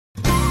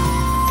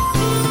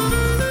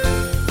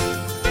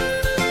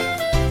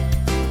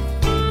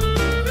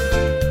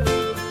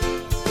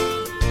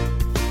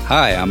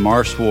Hi, I'm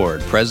Morris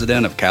Ward,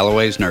 president of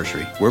Callaway's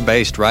Nursery. We're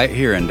based right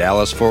here in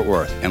Dallas-Fort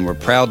Worth, and we're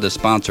proud to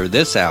sponsor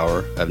this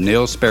hour of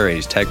Neil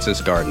Sperry's Texas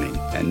Gardening.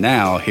 And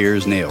now,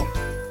 here's Neil.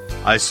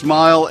 I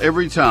smile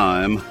every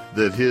time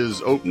that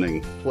his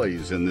opening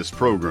plays in this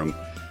program.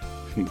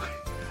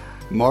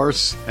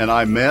 Mars and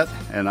I met,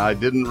 and I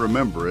didn't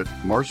remember it.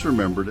 Mars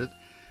remembered it.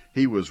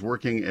 He was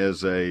working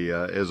as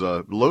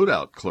a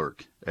loadout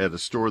clerk at a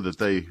store that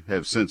they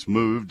have since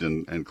moved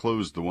and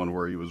closed the one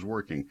where he was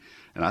working.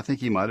 And I think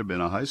he might have been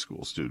a high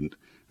school student,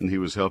 and he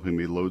was helping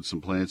me load some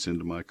plants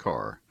into my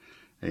car.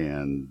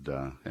 And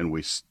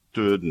we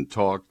stood and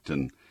talked,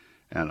 and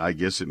I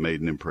guess it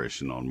made an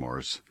impression on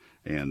Mars.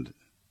 And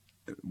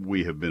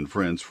we have been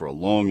friends for a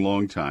long,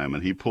 long time.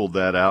 And he pulled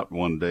that out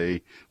one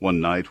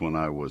night when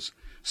I was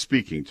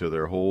speaking to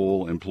their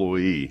whole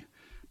employee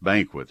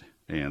banquet.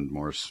 And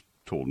Mars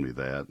told me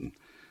that, and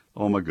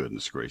oh my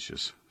goodness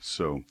gracious.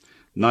 So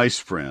nice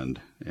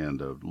friend and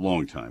a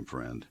longtime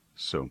friend.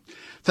 So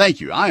thank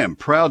you. I am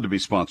proud to be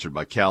sponsored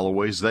by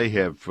Callaway's. They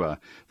have a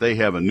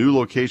new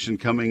location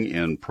coming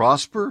in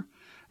Prosper,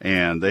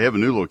 and they have a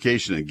new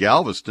location in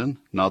Galveston.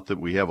 Not that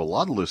we have a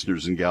lot of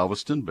listeners in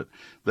Galveston, but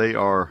they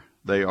are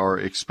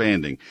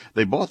expanding.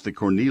 They bought the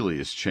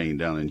Cornelius chain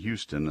down in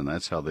Houston, and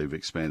that's how they've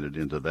expanded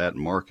into that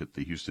market,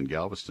 the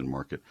Houston-Galveston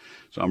market.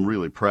 So I'm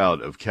really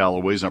proud of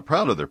Callaway's. I'm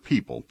proud of their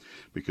people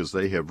because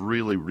they have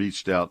really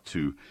reached out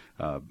to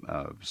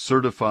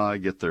certify,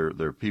 get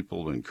their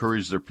people,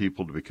 encourage their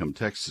people to become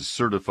Texas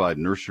certified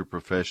nursery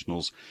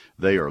professionals.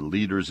 They are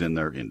leaders in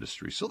their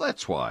industry. So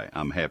that's why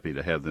I'm happy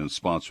to have them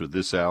sponsor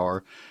this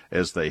hour,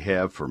 as they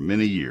have for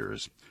many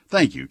years.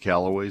 Thank you,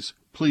 Callaway's.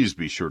 Please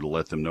be sure to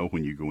let them know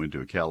when you go into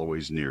a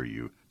Callaway's near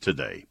you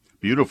today.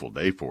 Beautiful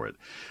day for it.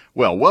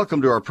 Well,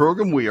 welcome to our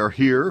program. We are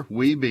here,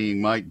 we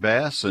being Mike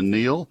Bass and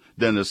Neil.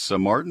 Dennis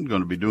Martin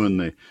going to be doing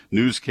the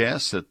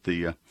newscasts at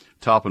the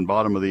top and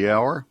bottom of the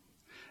hour.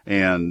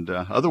 And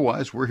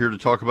otherwise, we're here to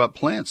talk about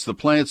plants, the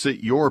plants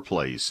at your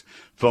place.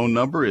 Phone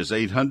number is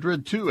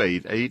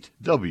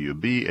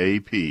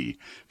 800-288-WBAP.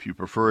 If you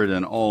prefer it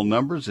in all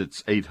numbers,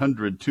 it's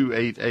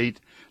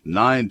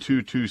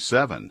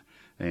 800-288-9227.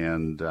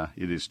 And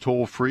it is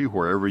toll-free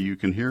wherever you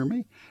can hear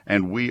me.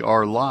 And we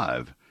are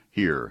live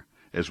here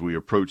as we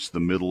approach the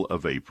middle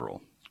of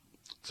April.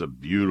 It's a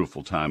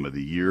beautiful time of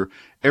the year.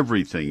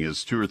 Everything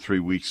is 2 or 3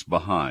 weeks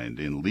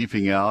behind in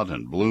leafing out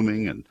and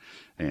blooming,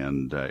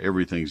 and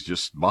everything's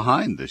just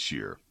behind this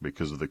year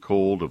because of the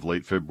cold of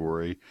late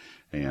February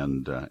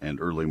and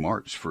early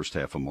March, first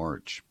half of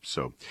March.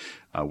 So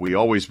we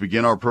always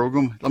begin our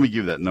program. Let me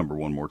give that number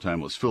one more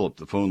time. Let's fill up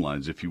the phone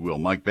lines, if you will.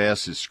 Mike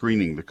Bass is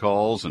screening the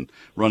calls and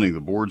running the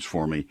boards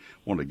for me.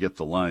 Want to get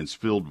the lines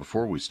filled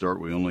before we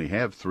start. We only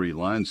have 3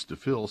 lines to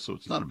fill, so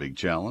it's not a big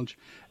challenge.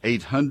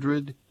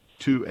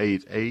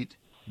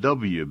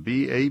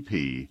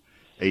 800-288-WBAP,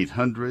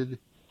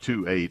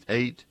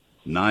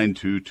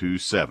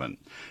 800-288-9227.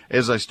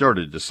 As I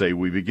started to say,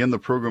 we begin the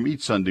program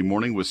each Sunday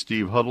morning with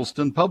Steve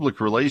Huddleston,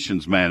 Public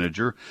Relations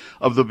Manager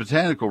of the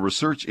Botanical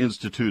Research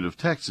Institute of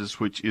Texas,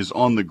 which is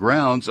on the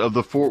grounds of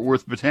the Fort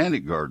Worth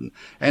Botanic Garden.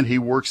 And he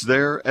works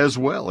there as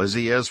well, as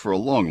he has for a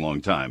long,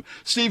 long time.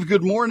 Steve,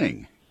 good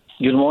morning.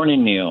 Good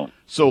morning, Neil.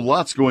 So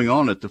lots going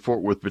on at the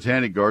Fort Worth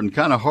Botanic Garden.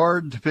 Kind of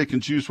hard to pick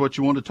and choose what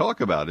you want to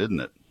talk about, isn't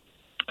it?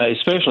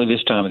 Especially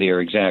this time of the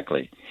year,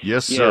 exactly.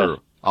 Yes, sir.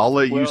 I'll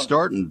let you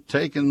start and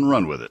take and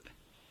run with it.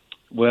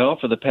 Well,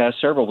 for the past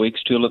several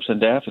weeks, tulips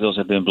and daffodils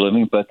have been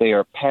blooming, but they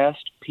are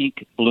past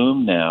peak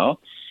bloom now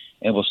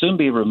and will soon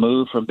be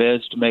removed from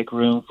beds to make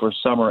room for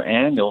summer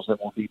annuals that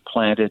will be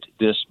planted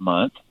this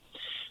month.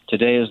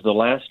 Today is the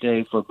last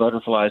day for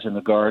butterflies in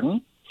the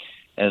garden.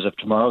 As of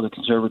tomorrow, the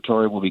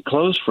conservatory will be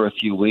closed for a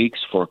few weeks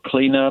for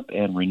cleanup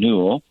and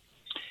renewal.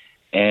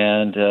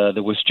 And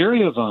the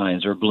wisteria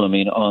vines are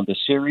blooming on the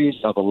series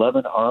of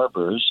 11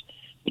 arbors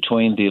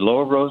between the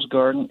Lower Rose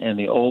Garden and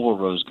the Oval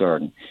Rose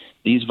Garden.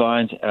 These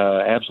vines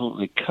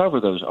absolutely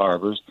cover those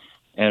arbors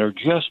and are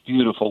just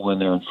beautiful when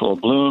they're in full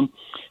bloom,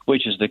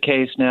 which is the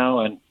case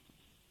now. And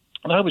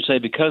I would say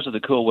because of the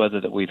cool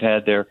weather that we've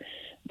had there,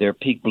 their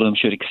peak bloom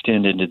should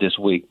extend into this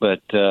week.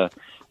 But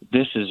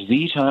this is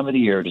the time of the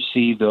year to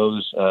see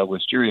those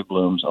wisteria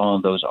blooms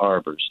on those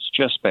arbors. It's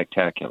just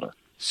spectacular.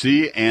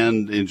 See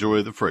and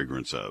enjoy the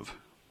fragrance of.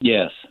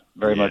 Yes,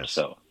 very much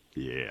so.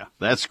 Yeah,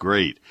 that's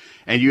great.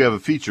 And you have a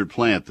featured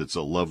plant that's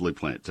a lovely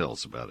plant. Tell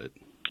us about it.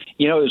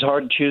 You know, it was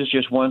hard to choose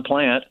just one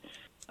plant.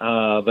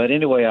 But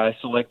anyway, I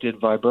selected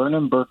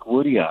Viburnum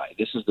burkwoodii.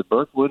 This is the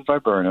Burkwood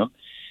viburnum.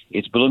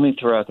 It's blooming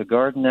throughout the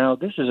garden now.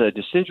 This is a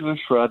deciduous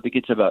shrub that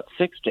gets about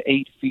 6 to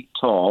 8 feet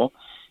tall.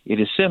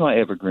 It is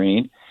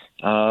semi-evergreen.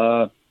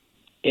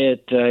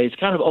 It's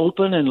kind of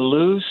open and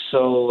loose,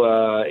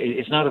 so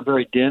it's not a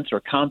very dense or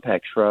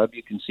compact shrub.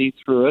 You can see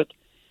through it,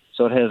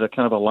 so it has a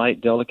kind of a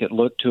light, delicate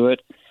look to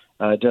it.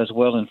 It does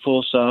well in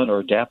full sun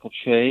or dappled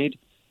shade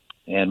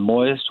and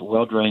moist,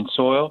 well-drained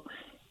soil.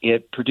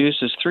 It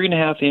produces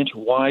 3.5-inch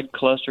wide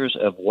clusters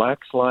of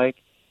wax-like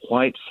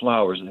white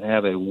flowers that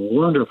have a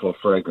wonderful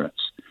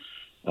fragrance.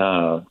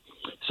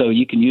 So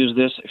you can use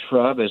this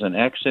shrub as an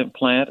accent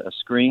plant, a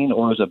screen,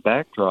 or as a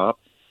backdrop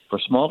for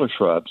smaller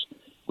shrubs.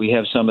 We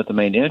have some at the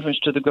main entrance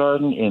to the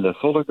garden, in the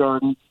Fuller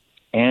Garden,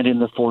 and in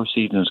the Four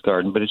Seasons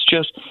Garden. But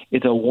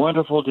it's a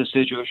wonderful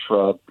deciduous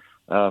shrub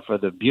for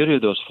the beauty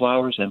of those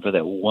flowers and for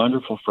that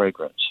wonderful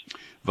fragrance.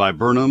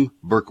 Viburnum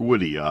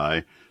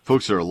burkwoodii.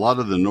 Folks, there are a lot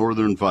of the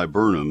northern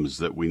viburnums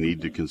that we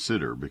need to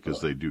consider because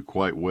they do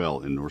quite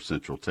well in north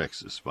central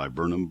Texas.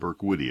 Viburnum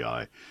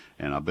burkwoodii.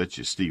 And I bet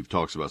you Steve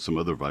talks about some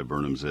other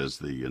viburnums as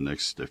the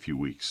next few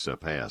weeks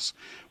pass.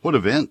 What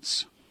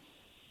events?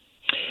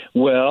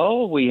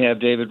 Well, we have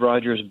David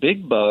Rogers'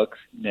 Big Bug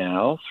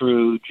now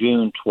through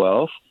June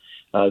 12th.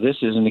 This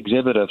is an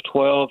exhibit of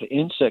 12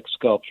 insect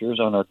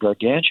sculptures on a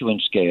gargantuan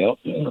scale.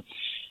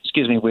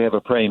 We have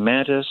a praying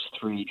mantis,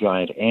 3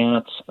 giant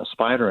ants, a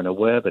spider in a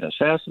web, an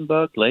assassin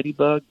bug,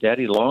 ladybug,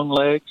 daddy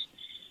longlegs,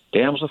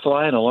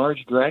 damselfly, and a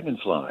large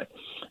dragonfly.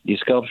 These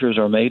sculptures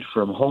are made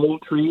from whole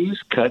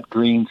trees, cut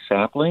green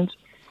saplings,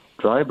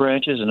 dry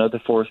branches, and other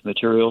forest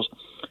materials.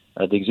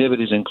 The exhibit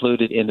is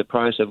included in the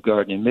price of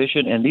garden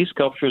admission, and these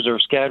sculptures are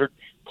scattered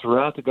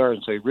throughout the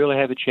garden, so you really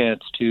have a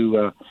chance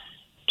to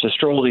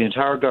stroll the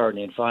entire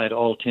garden and find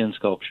all 10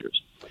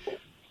 sculptures.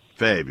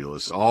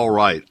 Fabulous. All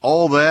right.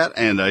 All that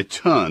and a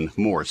ton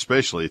more,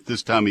 especially at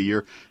this time of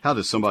year. How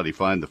does somebody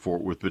find the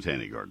Fort Worth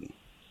Botanic Garden?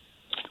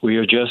 We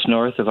are just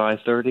north of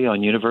I-30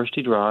 on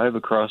University Drive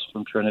across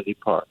from Trinity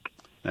Park.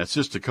 That's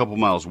just a couple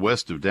miles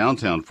west of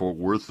downtown Fort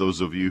Worth.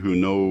 Those of you who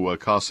know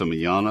Casa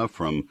Mañana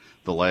from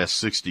the last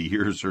 60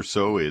 years or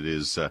so, it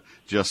is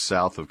just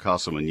south of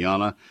Casa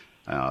Mañana.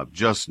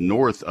 Just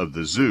north of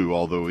the zoo,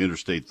 although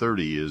Interstate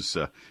 30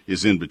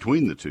 is in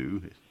between the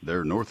two.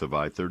 They're north of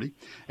I-30.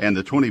 And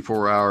the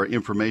 24-hour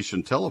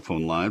information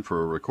telephone line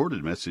for a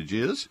recorded message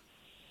is?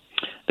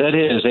 That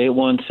is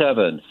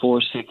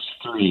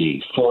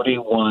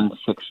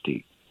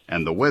 817-463-4160.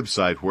 And the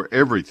website where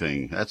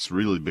everything, that's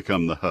really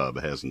become the hub,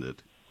 hasn't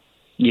it?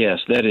 Yes,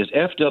 that is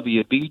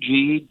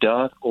fwbg.org.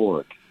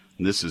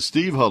 And this is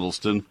Steve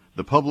Huddleston,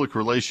 the Public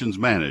Relations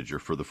Manager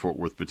for the Fort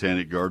Worth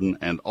Botanic Garden,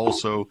 and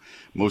also,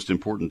 most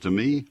important to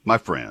me, my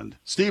friend.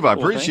 Steve, I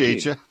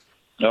appreciate you.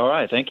 All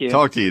right, thank you.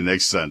 Talk to you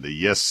next Sunday.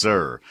 Yes,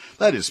 sir.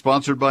 That is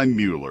sponsored by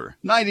Mueller.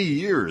 90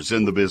 years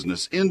in the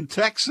business in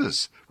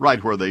Texas,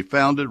 right where they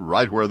founded,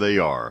 right where they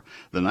are.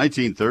 The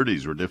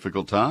 1930s were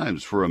difficult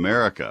times for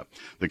America.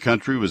 The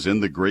country was in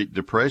the Great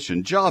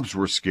Depression. Jobs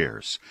were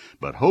scarce,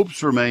 but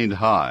hopes remained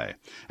high.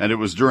 And it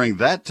was during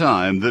that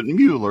time that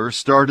Mueller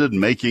started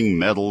making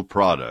metal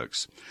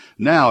products.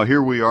 Now,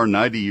 here we are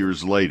 90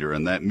 years later,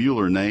 and that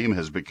Mueller name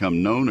has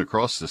become known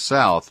across the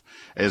South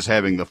as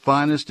having the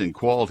finest in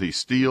quality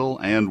steel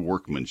and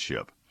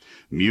workmanship.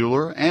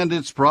 Mueller and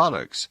its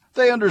products,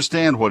 they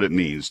understand what it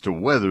means to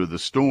weather the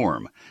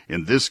storm.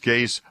 In this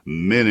case,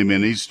 many,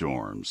 many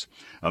storms.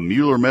 A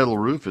Mueller metal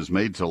roof is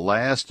made to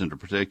last and to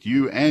protect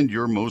you and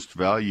your most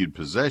valued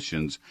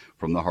possessions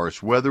from the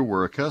harsh weather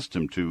we're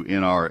accustomed to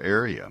in our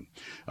area.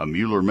 A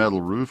Mueller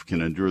metal roof can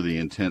endure the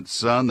intense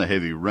sun, the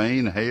heavy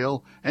rain,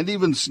 hail, and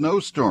even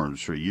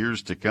snowstorms for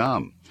years to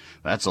come.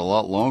 That's a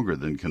lot longer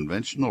than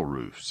conventional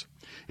roofs.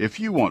 If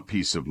you want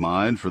peace of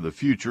mind for the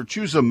future,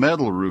 choose a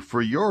metal roof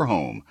for your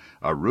home,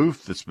 a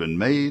roof that's been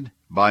made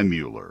by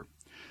Mueller.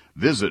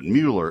 Visit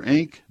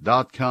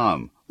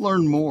MuellerInc.com.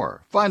 Learn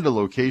more. Find a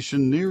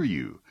location near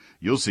you.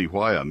 You'll see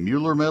why a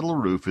Mueller metal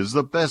roof is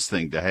the best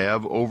thing to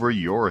have over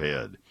your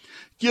head.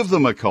 Give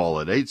them a call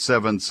at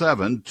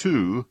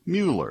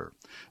 877-2-MUELLER.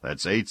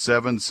 That's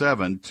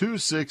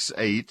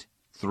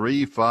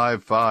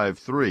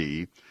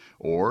 877-268-3553,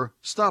 or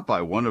stop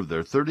by one of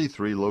their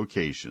 33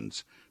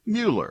 locations.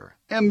 Mueller,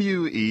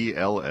 M-U-E-L-L-E-R.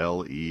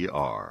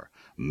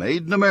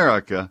 Made in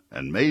America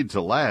and made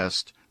to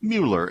last.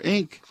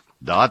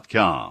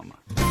 MuellerInc.com.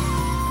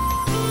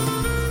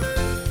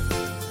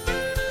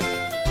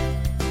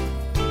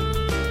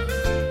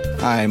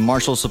 Hi, I'm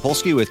Marshall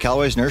Sapolsky with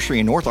Callaway's Nursery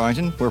in North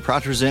Arlington. We're proud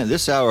to present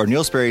this hour of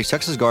Neil Sperry's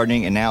Texas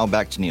Gardening, and now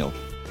back to Neil.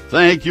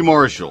 Thank you,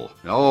 Marshall.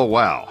 Oh,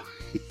 wow.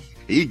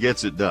 He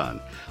gets it done.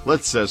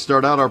 Let's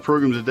start out our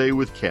program today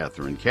with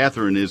Catherine.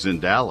 Catherine is in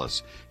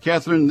Dallas.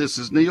 Catherine, this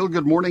is Neil.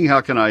 Good morning. How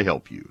can I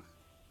help you?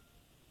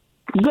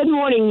 Good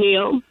morning,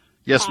 Neil.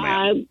 Yes,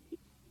 ma'am.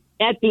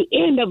 At the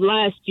end of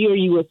last year,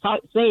 you were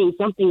saying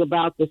something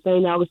about the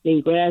St.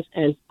 Augustine grass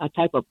as a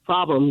type of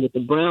problem with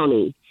the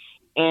browning.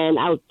 And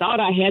I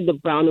thought I had the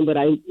browning, but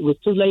it was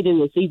too late in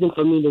the season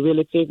for me to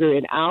really figure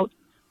it out.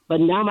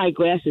 But now my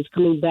grass is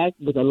coming back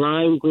with a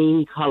lime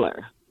green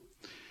color.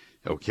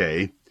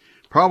 Okay.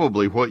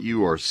 Probably what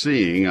you are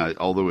seeing,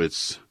 although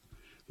it's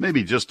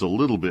maybe just a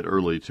little bit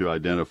early to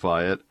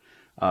identify it,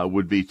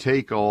 would be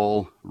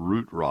take-all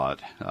root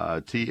rot,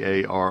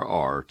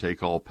 T-A-R-R,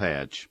 take-all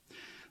patch.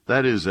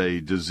 That is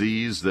a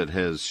disease that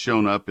has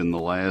shown up in the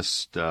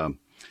last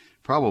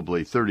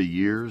probably 30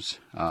 years.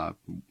 I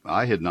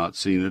had not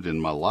seen it in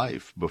my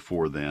life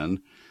before then.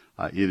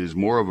 It is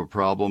more of a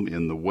problem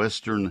in the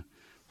western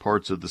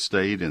parts of the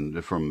state,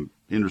 and from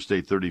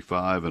Interstate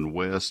 35 and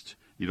west.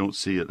 You don't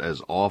see it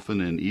as often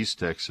in East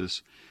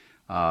Texas.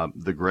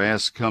 The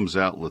grass comes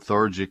out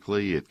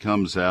lethargically. It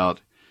comes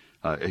out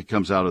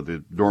of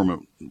the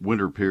dormant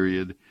winter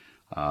period.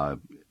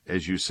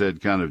 As you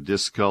said, kind of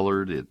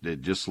discolored.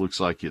 It just looks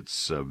like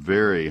it's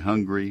very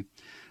hungry.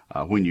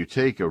 When you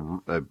take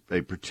a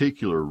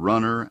particular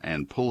runner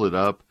and pull it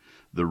up,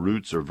 the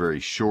roots are very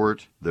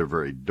short. They're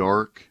very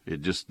dark.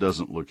 It just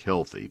doesn't look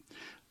healthy.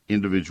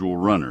 Individual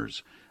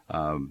runners,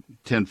 10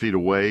 feet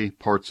away,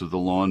 parts of the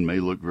lawn may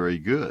look very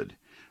good,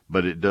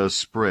 but it does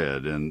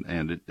spread,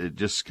 and it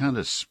just kind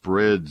of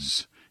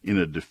spreads in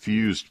a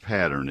diffused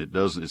pattern.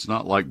 It's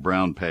not like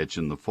brown patch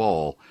in the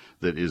fall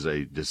that is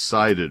a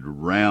decided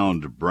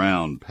round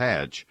brown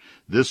patch.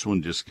 This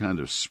one just kind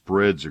of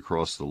spreads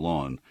across the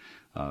lawn,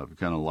 kind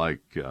of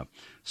like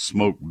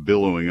smoke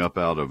billowing up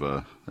out of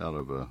a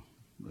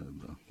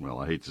well,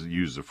 I hate to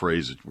use the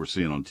phrase that we're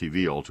seeing on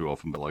TV all too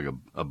often, but like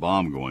a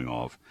bomb going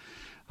off.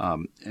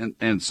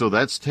 And so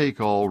that's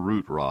take-all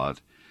root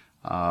rot.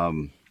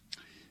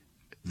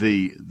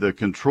 The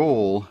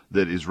control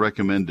that is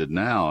recommended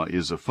now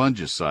is a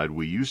fungicide.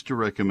 We used to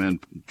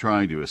recommend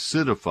trying to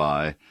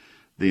acidify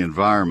the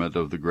environment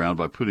of the ground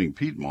by putting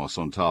peat moss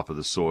on top of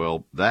the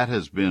soil. That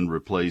has been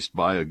replaced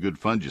by a good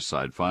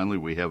fungicide. Finally,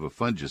 we have a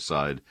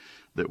fungicide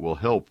that will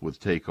help with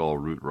take-all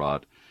root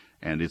rot,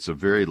 and it's a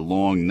very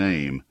long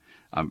name.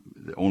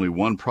 Only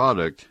one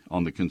product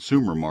on the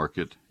consumer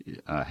market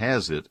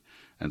has it,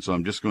 and so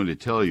I'm just going to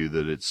tell you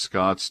that it's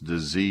Scott's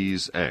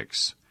Disease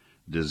X,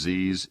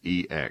 Disease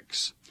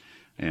EX.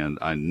 And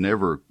I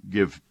never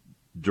give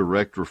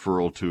direct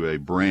referral to a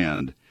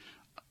brand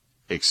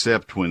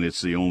except when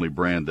it's the only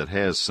brand that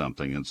has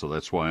something, and so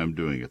that's why I'm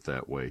doing it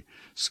that way.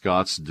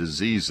 Scott's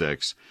Disease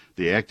X,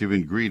 the active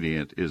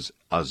ingredient is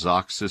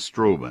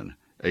azoxystrobin,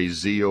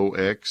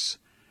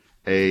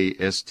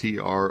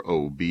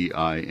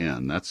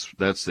 AZOXASTROBIN.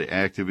 That's the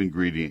active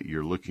ingredient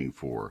you're looking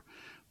for,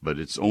 but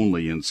it's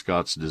only in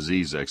Scott's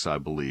Disease X, I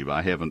believe.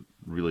 I haven't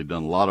really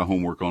done a lot of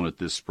homework on it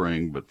this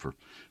spring, but for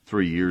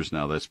 3 years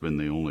now, that's been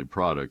the only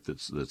product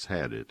that's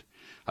had it.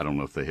 I don't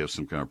know if they have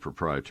some kind of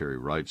proprietary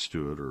rights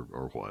to it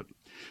or what,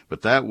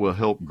 but that will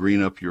help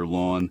green up your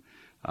lawn.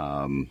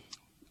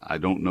 I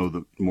don't know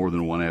that more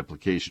than one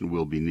application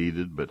will be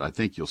needed, but I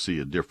think you'll see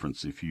a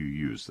difference if you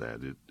use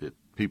that.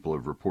 People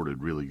have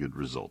reported really good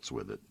results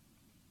with it.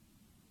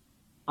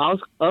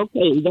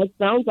 Okay, that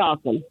sounds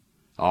awesome.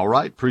 All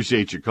right.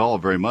 Appreciate your call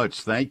very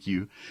much. Thank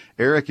you.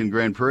 Eric in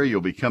Grand Prairie,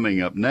 you'll be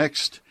coming up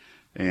next,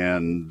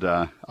 and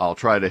I'll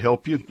try to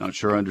help you. Not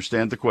sure I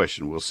understand the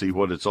question. We'll see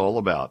what it's all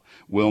about.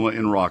 Wilma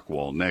in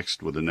Rockwall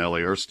next with an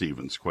Nellie R.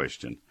 Stevens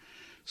question.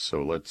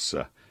 So let's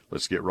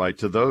get right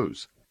to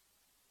those.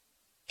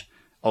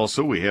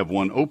 Also, we have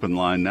one open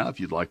line now. If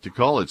you'd like to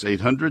call, it's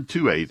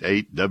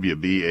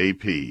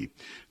 800-288-WBAP.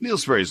 Neil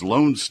Sperry's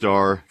Lone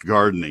Star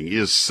Gardening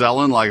is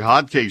selling like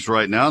hotcakes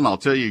right now, and I'll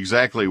tell you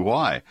exactly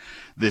why.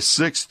 The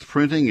 6th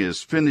printing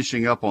is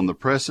finishing up on the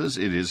presses.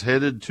 It is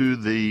headed to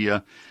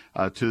the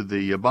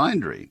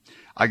bindery.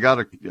 I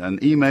got an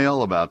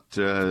email about,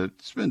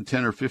 it's been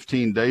 10 or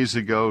 15 days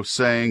ago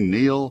saying,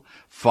 Neil,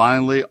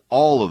 finally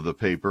all of the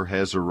paper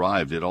has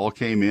arrived. It all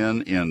came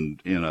in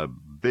a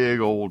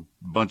big old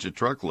bunch of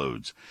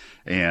truckloads,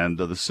 and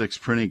the 6th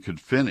printing could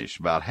finish.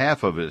 About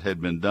half of it had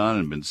been done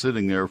and been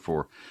sitting there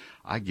for,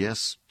 I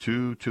guess,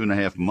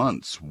 2.5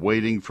 months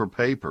waiting for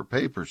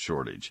paper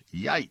shortage.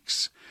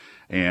 Yikes.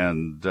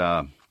 And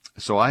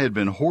so I had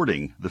been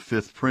hoarding the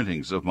 5th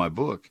printings of my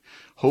book,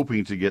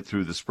 hoping to get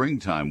through the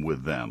springtime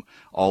with them.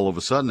 All of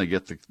a sudden, I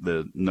get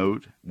the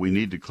note, we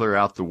need to clear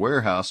out the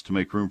warehouse to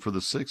make room for the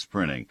 6th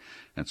printing.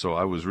 And so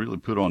I was really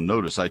put on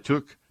notice. I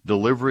took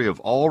delivery of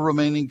all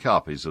remaining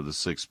copies of the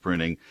 6th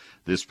printing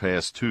this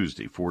past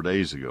Tuesday, 5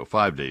 days ago.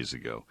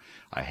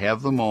 I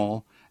have them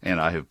all, and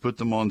I have put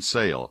them on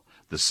sale.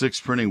 The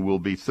 6th printing will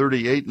be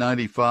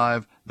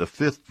 $38.95. The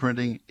 5th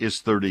printing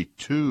is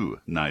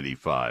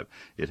 $32.95.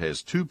 It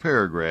has 2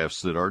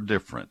 paragraphs that are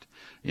different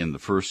in the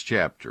first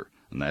chapter,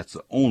 and that's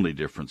the only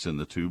difference in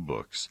the 2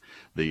 books.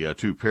 The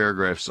 2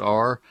 paragraphs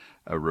are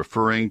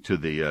referring to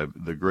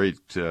the great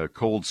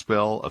cold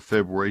spell of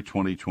February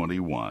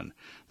 2021.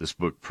 This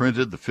book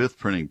printed, the 5th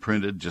printing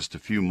printed just a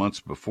few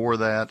months before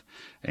that,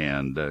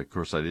 and of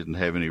course I didn't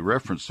have any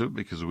reference to it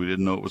because we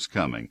didn't know it was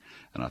coming,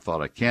 and I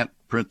thought I can't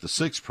print the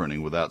 6th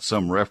printing without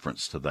some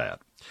reference to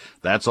that.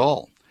 That's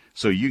all.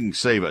 So you can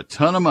save a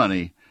ton of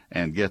money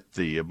and get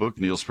the book,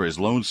 Neil Sperry's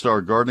Lone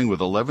Star Gardening, with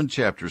 11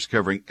 chapters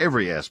covering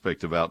every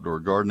aspect of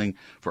outdoor gardening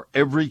for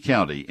every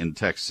county in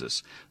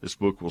Texas. This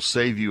book will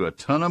save you a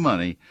ton of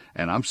money,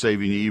 and I'm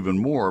saving you even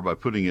more by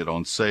putting it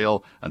on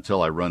sale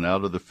until I run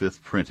out of the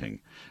 5th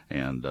printing.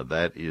 And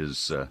that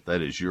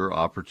is your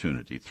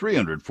opportunity.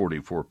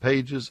 344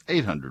 pages,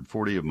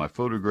 840 of my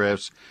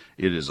photographs.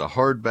 It is a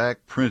hardback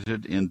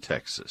printed in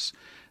Texas.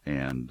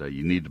 And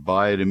you need to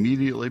buy it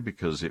immediately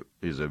because it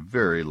is a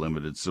very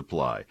limited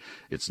supply.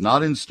 It's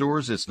not in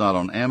stores. It's not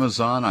on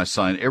Amazon. I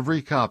sign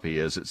every copy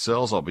as it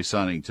sells. I'll be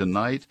signing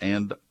tonight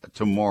and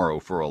tomorrow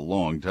for a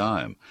long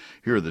time.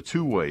 Here are the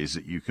 2 ways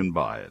that you can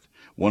buy it.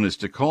 One is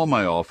to call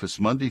my office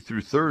Monday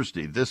through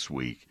Thursday this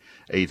week,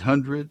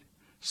 800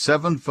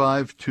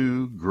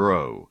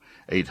 800-752-GROW.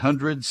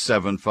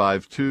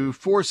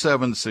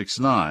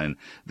 800-752-4769.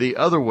 The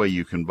other way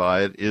you can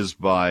buy it is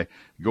by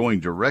going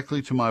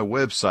directly to my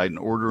website and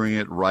ordering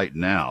it right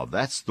now.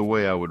 That's the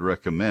way I would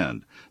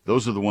recommend.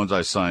 Those are the ones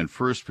I sign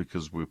first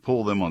because we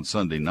pull them on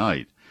Sunday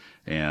night,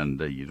 and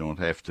you don't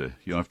have to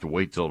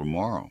wait till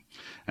tomorrow.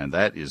 And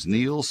that is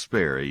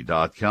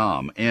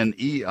neilsperry.com,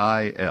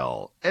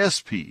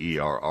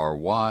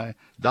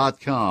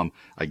 NeilSperry.com.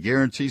 I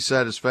guarantee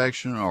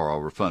satisfaction, or I'll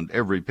refund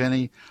every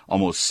penny.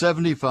 Almost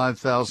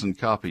 75,000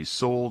 copies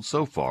sold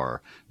so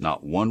far,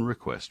 not one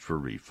request for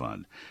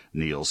refund.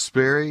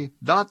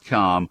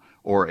 neilsperry.com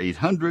or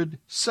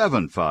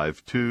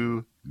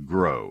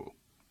 800-752-GROW.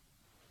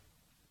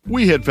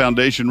 We had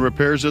foundation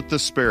repairs at the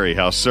Sperry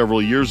House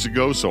several years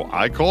ago, so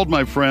I called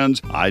my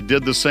friends. I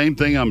did the same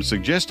thing I'm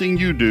suggesting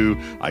you do.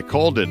 I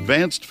called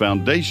Advanced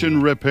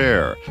Foundation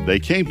Repair. They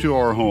came to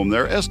our home.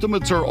 Their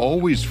estimates are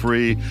always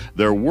free.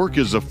 Their work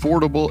is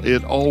affordable.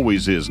 It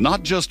always is.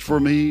 Not just for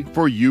me,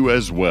 for you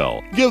as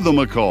well. Give them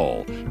a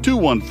call.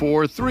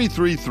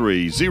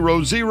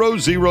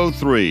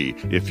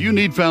 214-333-0003. If you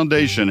need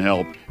foundation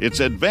help,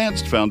 it's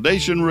Advanced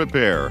Foundation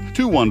Repair.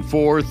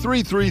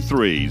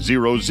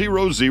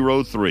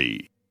 214-333-0003.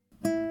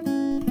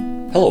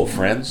 Hello,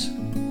 friends.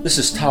 This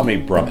is Tommy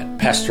Brummett,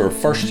 pastor of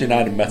First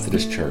United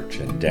Methodist Church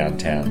in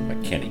downtown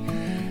McKinney,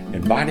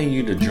 inviting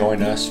you to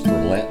join us for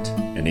Lent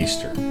and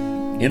Easter,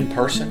 in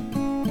person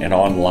and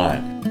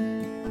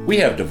online. We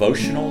have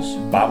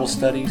devotionals, Bible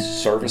studies,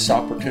 service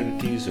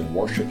opportunities, and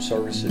worship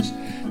services.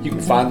 You can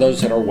find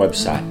those at our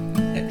website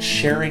at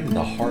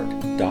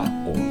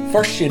sharingtheheart.org.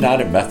 First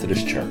United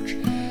Methodist Church,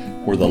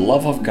 where the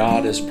love of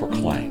God is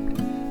proclaimed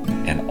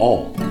and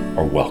all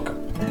are welcome.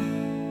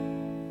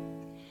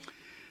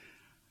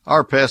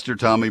 Our pastor,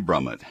 Tommy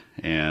Brummett,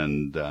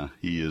 and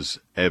he is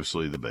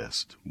absolutely the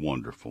best.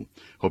 Wonderful.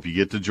 Hope you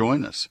get to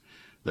join us.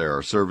 There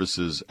are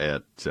services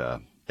at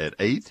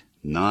 8,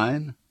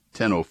 9,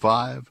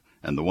 10:05,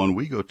 and the one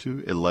we go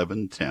to,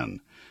 11:10.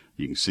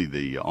 You can see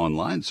the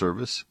online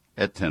service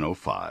at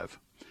 10:05.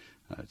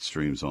 It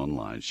streams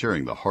online.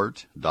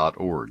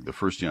 SharingTheHeart.org, the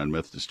First United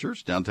Methodist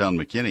Church, downtown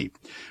McKinney.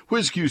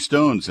 Whiz-Q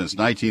Stone, since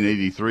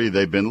 1983,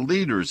 they've been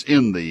leaders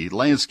in the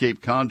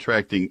landscape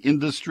contracting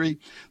industry,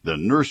 the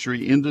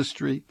nursery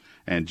industry,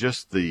 and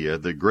just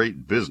the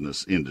great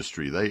business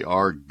industry. They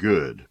are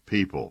good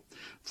people.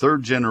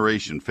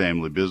 Third-generation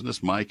family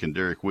business. Mike and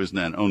Derek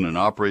Wisnan own and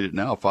operate it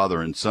now,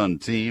 father and son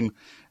team,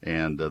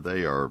 and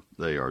they are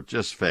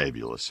just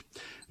fabulous.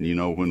 And you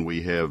know, when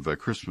we have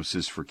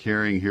Christmases for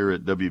Caring here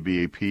at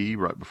WBAP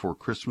right before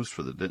Christmas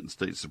for the Denton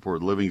State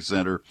Supported Living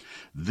Center,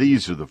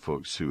 these are the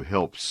folks who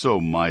help so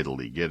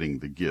mightily getting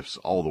the gifts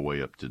all the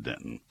way up to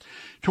Denton.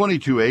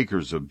 22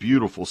 acres of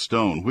beautiful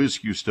stone.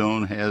 Whiz-Q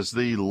Stone has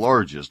the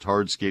largest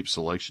hardscape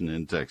selection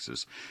in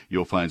Texas.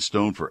 You'll find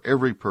stone for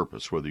every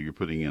purpose, whether you're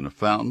putting in a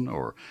fountain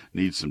or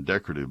need some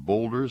decorative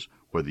boulders,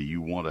 whether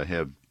you want to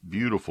have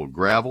beautiful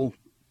gravel,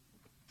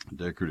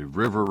 decorative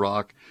river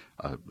rock,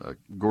 a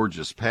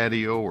gorgeous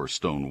patio or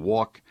stone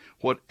walk,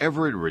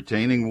 whatever it,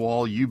 retaining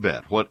wall, you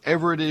bet.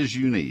 Whatever it is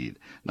you need,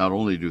 not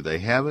only do they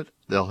have it,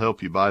 they'll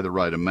help you buy the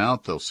right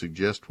amount, they'll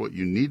suggest what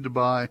you need to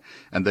buy,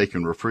 and they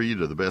can refer you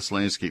to the best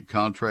landscape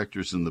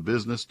contractors in the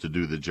business to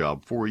do the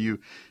job for you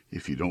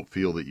if you don't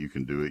feel that you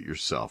can do it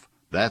yourself.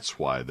 That's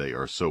why they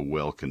are so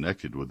well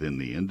connected within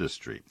the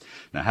industry.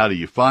 Now, how do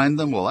you find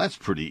them? Well, that's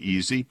pretty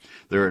easy.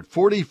 They're at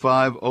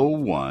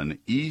 4501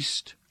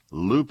 East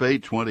Loop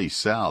 820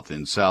 South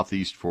in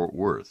Southeast Fort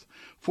Worth.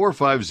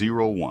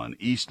 4501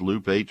 East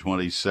Loop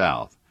 820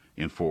 South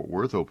in Fort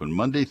Worth, open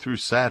Monday through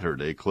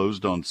Saturday,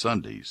 closed on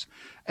Sundays.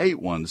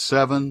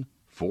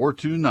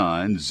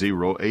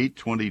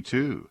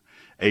 817-429-0822.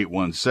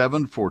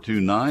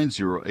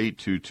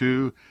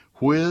 817-429-0822.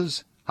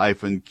 Whiz-Q.com.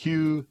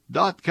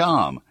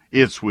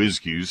 It's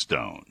Whiz-Q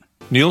Stone.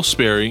 Neil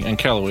Sperry and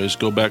Callaway's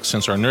go back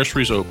since our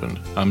nurseries opened.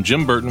 I'm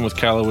Jim Burton with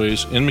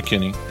Callaway's in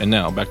McKinney, and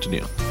now back to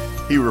Neil.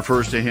 He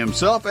refers to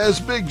himself as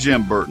Big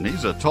Jim Burton.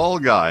 He's a tall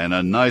guy and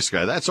a nice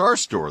guy. That's our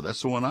store.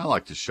 That's the one I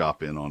like to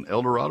shop in on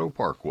El Dorado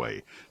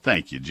Parkway.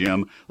 Thank you,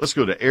 Jim. Let's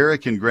go to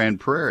Eric in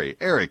Grand Prairie.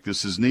 Eric,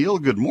 this is Neil.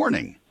 Good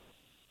morning.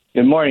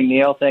 Good morning,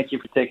 Neil. Thank you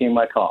for taking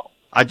my call.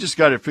 I just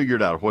got it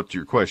figured out what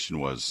your question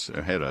was.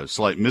 I had a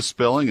slight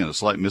misspelling and a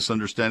slight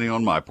misunderstanding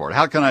on my part.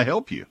 How can I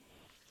help you?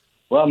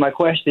 Well, my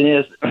question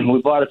is,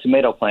 we bought a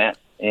tomato plant,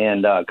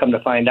 and come to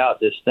find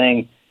out, this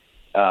thing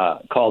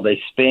called a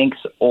sphinx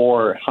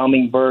or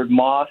hummingbird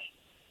moth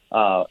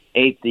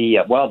ate the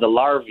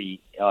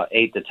larvae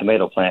ate the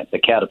tomato plant, the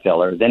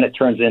caterpillar. Then it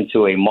turns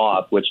into a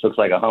moth, which looks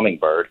like a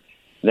hummingbird.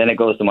 Then it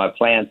goes to my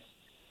plants,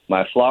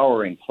 my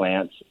flowering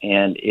plants,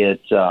 and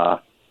it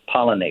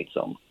pollinates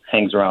them,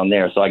 hangs around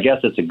there. So I guess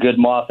it's a good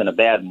moth and a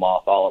bad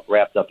moth all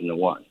wrapped up into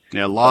one.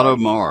 Yeah, a lot of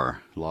them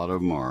are.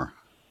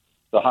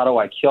 So how do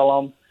I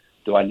kill them?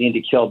 Do I need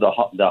to kill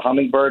the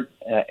hummingbird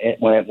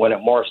when it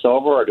morphs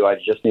over, or do I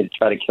just need to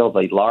try to kill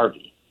the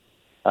larvae?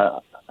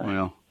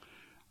 You're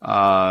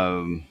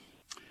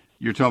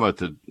talking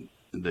about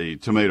the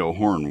tomato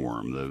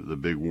hornworm, the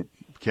big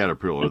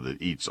caterpillar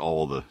that eats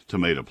all the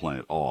tomato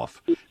plant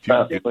off.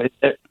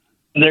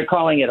 They're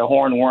calling it a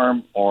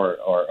hornworm or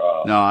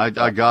No,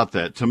 I got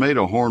that.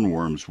 Tomato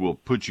hornworms will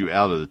put you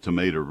out of the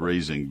tomato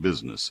raising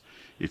business.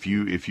 If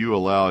you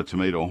allow a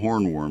tomato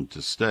hornworm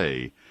to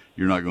stay,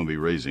 you're not going to be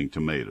raising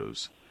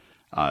tomatoes.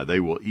 They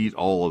will eat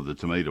all of the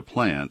tomato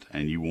plant,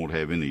 and you won't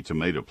have any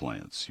tomato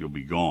plants. You'll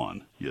be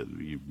gone. You'll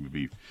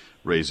be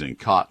raising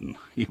cotton.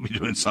 You'll be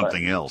doing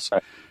something else.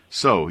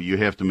 So you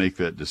have to make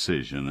that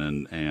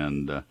decision,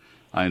 and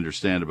I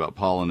understand about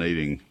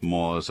pollinating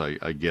moths.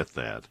 I get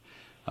that,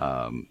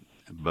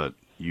 but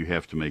you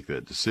have to make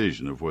that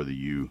decision of whether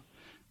you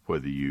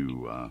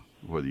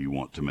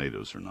want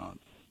tomatoes or not.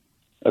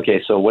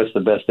 Okay, so what's the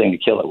best thing to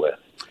kill it with?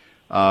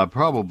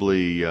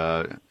 Probably,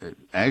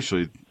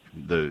 actually,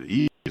 the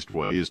easiest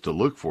way is to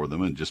look for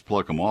them and just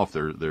pluck them off.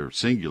 They're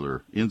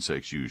singular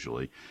insects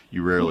usually.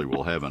 You rarely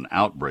will have an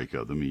outbreak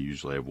of them. You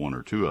usually have one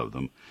or two of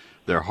them.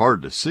 They're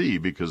hard to see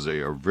because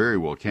they are very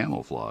well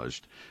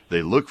camouflaged.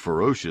 They look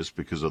ferocious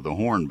because of the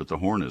horn, but the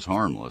horn is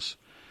harmless.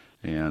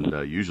 And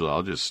usually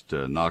I'll just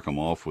knock them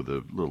off with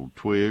a little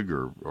twig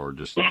or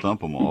just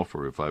thump them off,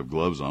 or if I have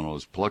gloves on, I'll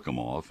just pluck them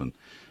off. And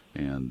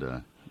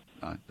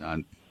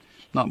I'm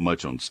not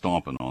much on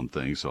stomping on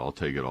things, so I'll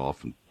take it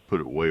off and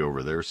put it way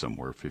over there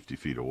somewhere, 50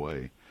 feet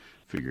away.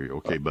 Figure,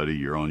 okay, buddy,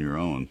 you're on your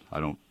own. I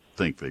don't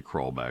think they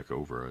crawl back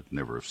over. I'd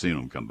never have seen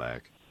them come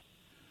back.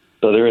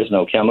 So there is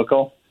no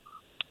chemical?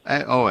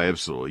 Oh,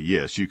 absolutely.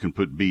 Yes, you can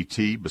put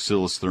BT,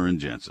 Bacillus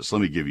thuringiensis. Let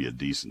me give you a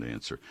decent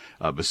answer.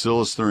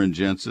 Bacillus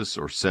thuringiensis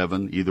or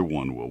 7, either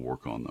one will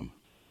work on them.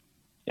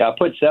 Yeah, I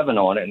put 7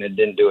 on it, and it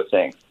didn't do a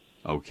thing.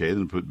 Okay,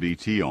 then put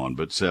BT on,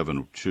 but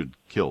 7 should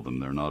kill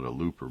them. They're not a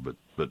looper, but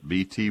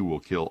BT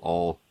will kill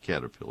all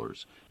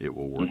caterpillars. It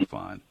will work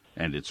fine,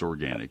 and it's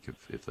organic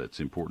if that's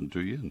important to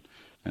you,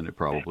 and it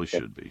probably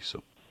should be.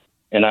 So.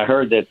 And I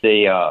heard that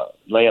they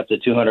lay up to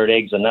 200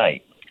 eggs a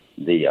night.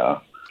 The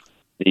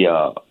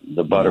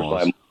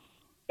butterfly.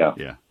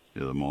 Yeah,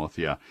 the moth.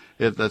 Yeah,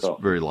 that's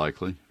very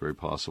likely, very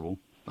possible.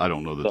 I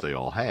don't know that they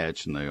all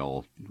hatch, and they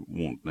all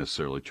won't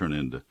necessarily turn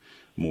into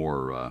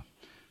more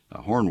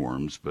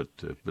hornworms, but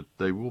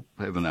they will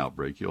have an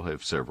outbreak. You'll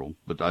have several,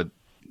 but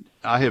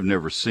I have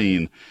never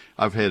seen.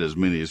 I've had as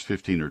many as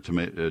 15 or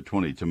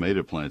 20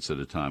 tomato plants at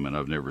a time, and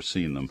I've never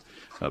seen them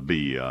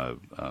be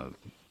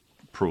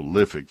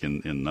prolific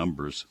in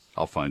numbers.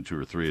 I'll find 2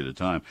 or 3 at a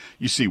time.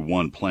 You see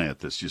one plant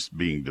that's just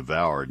being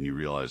devoured, and you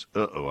realize,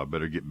 I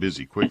better get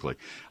busy quickly.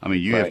 I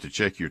mean, you have to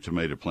check your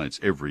tomato plants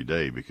every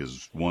day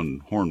because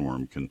one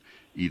hornworm can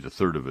eat a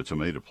third of a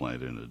tomato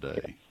plant in a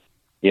day.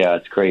 Yeah,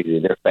 it's crazy.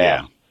 They're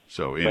fast. Yeah.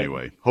 So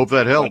anyway, hope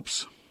that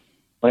helps.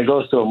 When it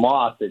goes to a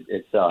moth,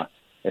 it's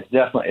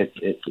definitely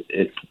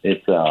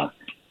it's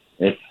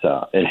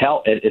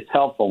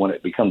helpful when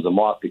it becomes a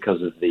moth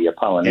because of the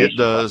pollination.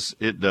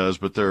 It does,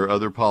 but there are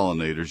other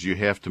pollinators. You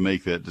have to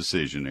make that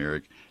decision,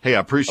 Eric. Hey, I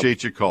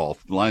appreciate your call.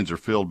 Lines are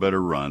filled,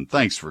 better run.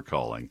 Thanks for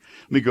calling.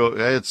 Let me go,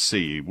 let's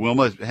see.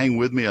 Wilma, hang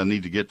with me. I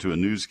need to get to a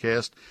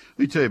newscast. Let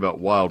me tell you about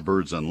Wild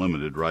Birds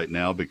Unlimited right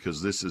now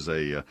because this is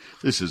a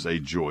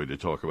joy to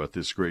talk about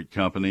this great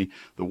company.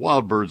 The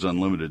Wild Birds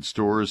Unlimited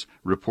stores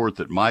report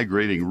that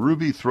migrating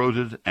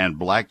ruby-throated and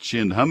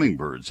black-chinned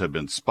hummingbirds have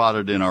been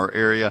spotted in our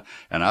area,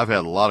 and I've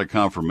had a lot of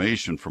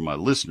confirmation from my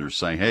listeners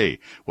saying, hey,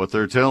 what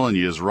they're telling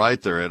you is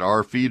right. They're at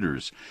our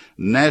feeders.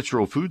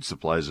 Natural food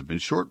supplies have been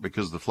short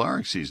because the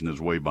flowering season is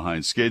way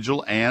behind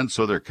schedule, and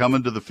so they're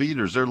coming to the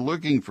feeders. They're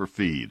looking for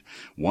feed.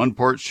 1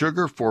 part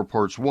sugar, 4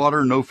 parts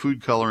water, no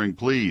food coloring,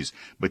 please.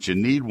 But you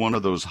need one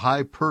of those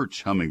high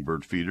perch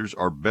hummingbird feeders,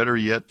 or better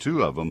yet,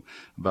 2 of them,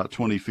 about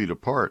 20 feet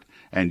apart,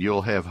 and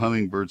you'll have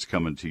hummingbirds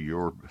coming to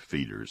your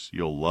feeders.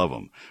 You'll love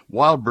them.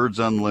 Wild Birds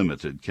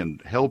Unlimited can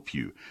help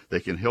you.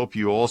 They can help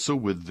you also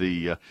with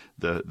the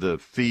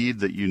feed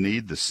that you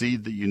need, the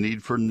seed that you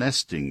need for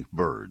nesting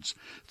birds.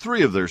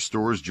 3 of their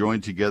stores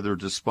joined together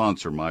to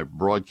sponsor my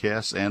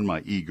broadcasts and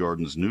my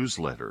eGardens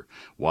newsletter.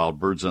 Wild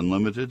Birds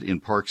Unlimited in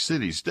Park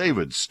City's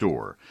David's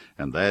store,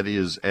 and that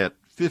is at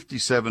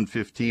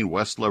 5715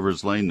 West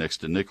Lovers Lane next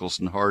to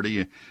Nicholson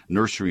Hardy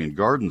Nursery and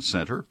Garden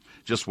Center,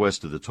 just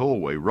west of the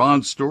tollway.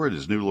 Ron's store at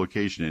his new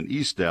location in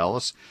East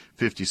Dallas,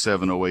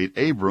 5708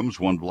 Abrams,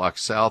 1 block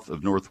south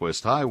of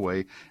Northwest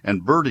Highway,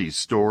 and Birdie's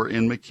store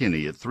in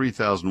McKinney at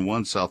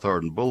 3001 South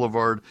Arden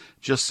Boulevard,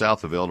 just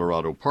south of El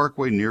Dorado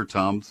Parkway near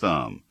Tom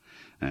Thumb.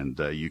 And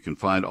you can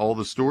find all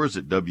the stores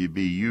at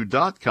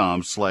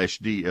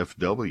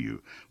wbu.com/DFW.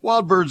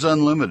 Wild Birds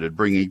Unlimited,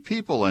 bringing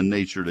people and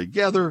nature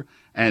together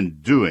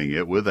and doing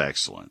it with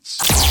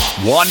excellence.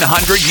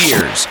 100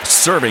 years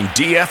serving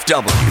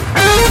DFW.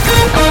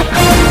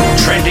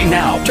 Trending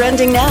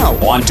now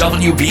on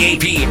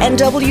WBAP and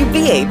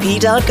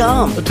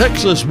WBAP.com. A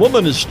Texas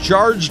woman is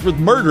charged with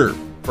murder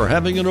for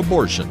having an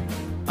abortion.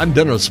 I'm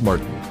Dennis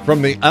Martin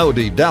from the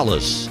Audi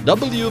Dallas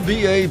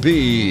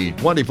WBAP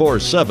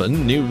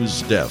 24/7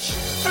 News Desk.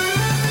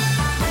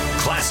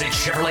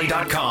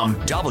 ClassicChevrolet.com.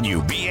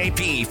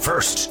 WBAP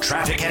First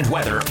Traffic and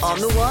Weather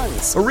on the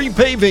ones. A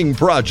repaving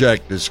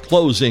project is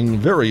closing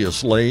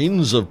various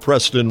lanes of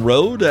Preston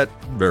Road at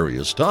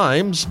various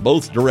times,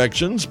 both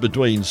directions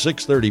between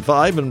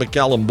 635 and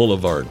McCallum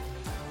Boulevard.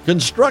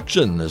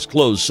 Construction has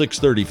closed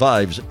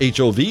 635's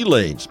HOV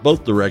lanes,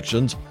 both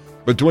directions,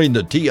 between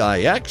the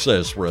TI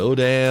Access Road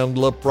and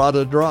La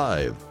Prada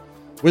Drive.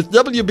 With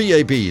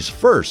WBAP's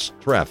First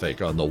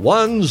Traffic on the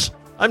ones,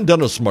 I'm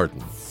Dennis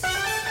Martin.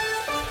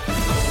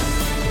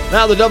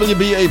 Now the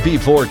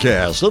WBAP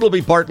forecast. It'll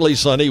be partly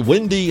sunny,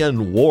 windy,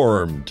 and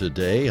warm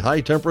today.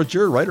 High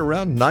temperature right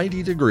around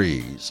 90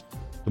 degrees.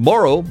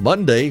 Tomorrow,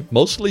 Monday,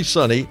 mostly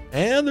sunny,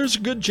 and there's a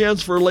good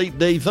chance for a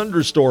late-day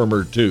thunderstorm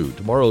or two.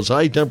 Tomorrow's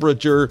high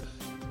temperature,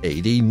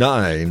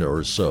 89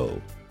 or so.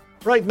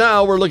 Right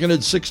now, we're looking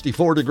at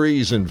 64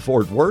 degrees in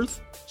Fort Worth,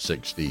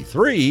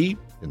 63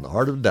 in the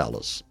heart of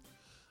Dallas.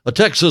 A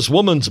Texas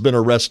woman's been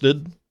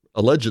arrested,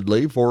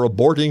 allegedly, for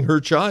aborting her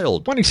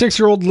child.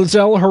 26-year-old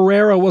Lizelle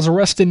Herrera was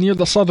arrested near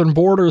the southern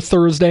border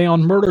Thursday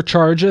on murder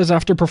charges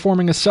after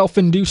performing a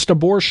self-induced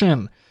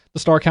abortion. The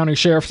Starr County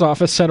Sheriff's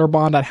Office set her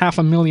bond at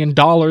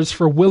 $500,000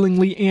 for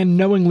willingly and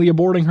knowingly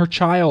aborting her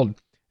child.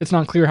 It's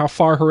not clear how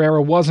far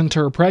Herrera was into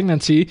her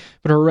pregnancy,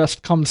 but her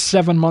arrest comes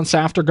 7 months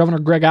after Governor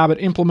Greg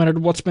Abbott implemented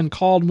what's been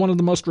called one of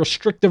the most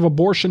restrictive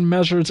abortion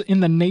measures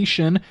in the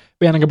nation,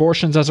 banning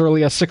abortions as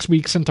early as 6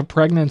 weeks into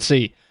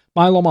pregnancy.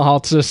 Milo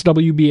Mahaltzis,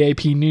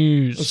 WBAP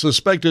News. A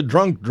suspected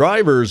drunk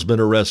driver has been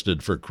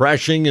arrested for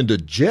crashing into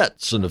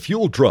jets in a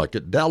fuel truck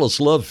at Dallas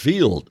Love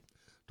Field.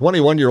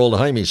 21-year-old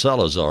Jaime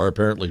Salazar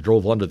apparently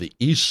drove onto the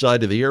east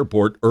side of the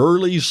airport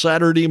early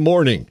Saturday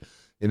morning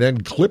and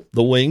then clipped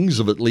the wings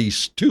of at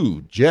least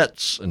 2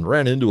 jets and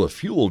ran into a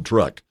fuel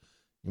truck.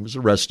 He was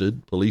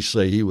arrested. Police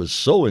say he was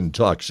so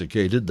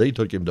intoxicated they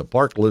took him to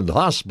Parkland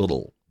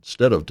Hospital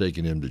instead of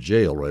taking him to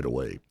jail right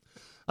away.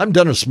 I'm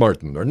Dennis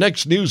Martin. Our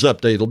next news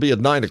update will be at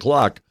 9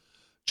 o'clock.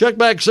 Check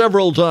back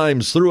several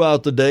times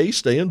throughout the day.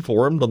 Stay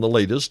informed on the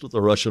latest of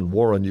the Russian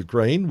war on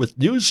Ukraine with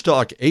News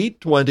Talk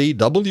 820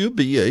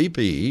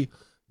 WBAP,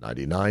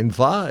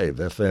 99.5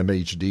 FM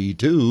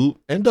HD2,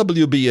 and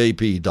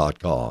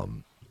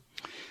WBAP.com.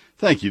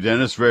 Thank you,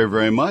 Dennis, very,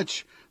 very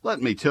much.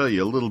 Let me tell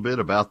you a little bit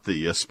about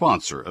the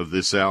sponsor of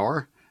this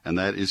hour, and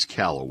that is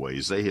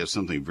Callaway's. They have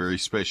something very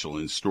special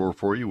in store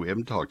for you. We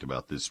haven't talked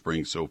about this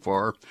spring so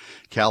far.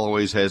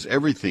 Callaway's has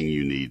everything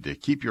you need to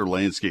keep your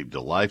landscape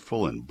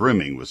delightful and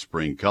brimming with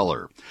spring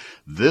color.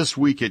 This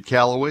week at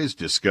Callaway's,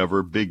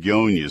 discover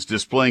begonias,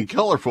 displaying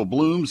colorful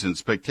blooms and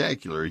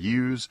spectacular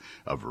hues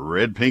of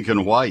red, pink,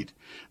 and white.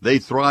 They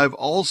thrive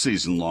all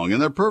season long,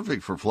 and they're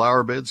perfect for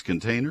flower beds,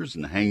 containers,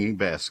 and hanging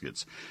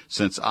baskets.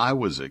 Since I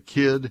was a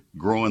kid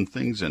growing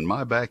things in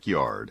my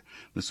backyard,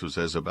 this was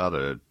as about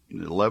a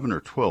 11 or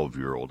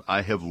 12-year-old,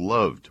 I have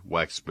loved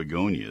wax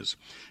begonias,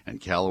 and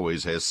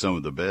Callaway's has some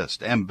of the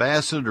best.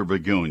 Ambassador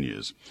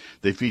begonias.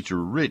 They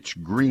feature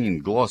rich, green,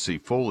 glossy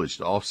foliage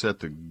to offset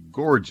the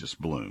gorgeous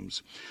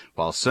blooms,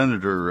 while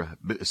Senator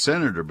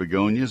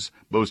begonias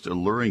boast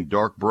alluring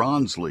dark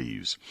bronze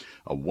leaves,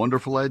 a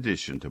wonderful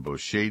addition to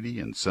both shady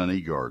and sunny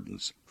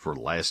gardens for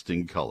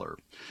lasting color.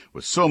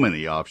 With so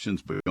many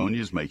options,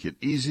 begonias make it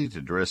easy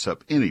to dress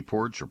up any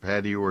porch or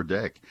patio or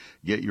deck.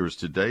 Get yours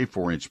today,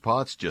 4-inch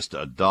pots, just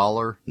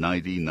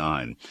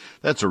 $1.99.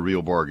 That's a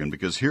real bargain,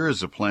 because here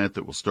is a plant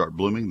that will start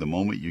blooming the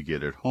moment you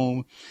get it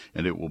home,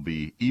 and it will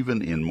be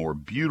even in more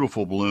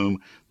beautiful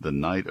bloom the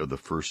night of the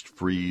first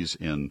freeze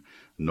in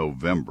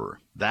November.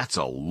 That's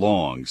a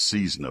long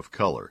season of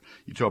color.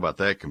 You talk about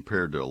that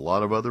compared to a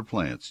lot of other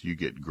plants. You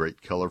get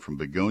great color from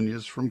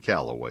begonias from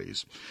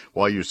Callaway's.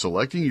 While you're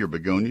selecting your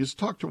begonias,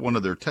 talk to one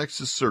of their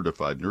Texas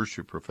certified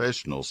nursery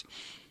professionals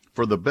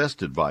for the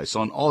best advice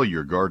on all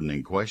your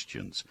gardening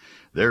questions.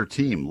 Their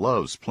team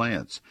loves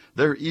plants.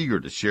 They're eager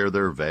to share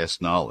their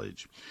vast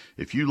knowledge.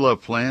 If you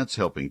love plants,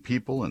 helping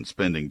people, and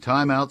spending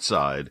time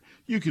outside,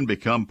 you can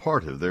become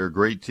part of their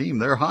great team.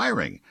 They're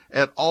hiring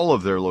at all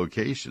of their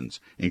locations,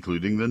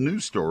 including the new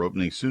store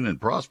opening soon in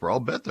Prosper. I'll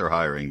bet they're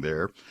hiring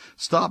there.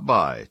 Stop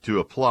by to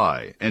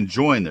apply and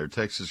join their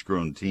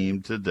Texas-grown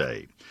team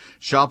today.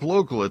 Shop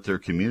local at their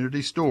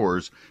community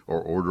stores or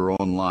order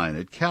online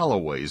at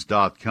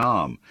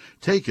Callaways.com.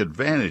 Take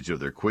advantage of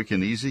their quick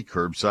and easy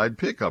curbside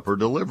pickup or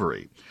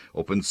delivery.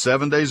 Open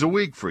 7 days a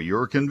week for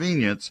your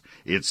convenience.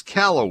 It's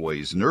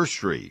Callaway's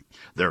Nursery.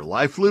 Their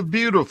life lived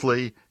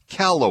beautifully.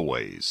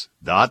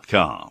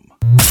 Callaways.com.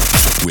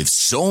 With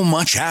so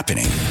much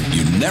happening,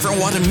 you never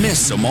want to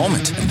miss a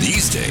moment.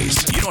 These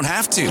days, you don't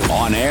have to.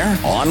 On air,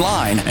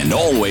 online, and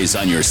always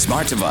on your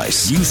smart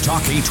device. News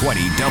Talk 820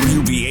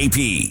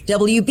 WBAP.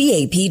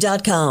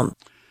 WBAP.com.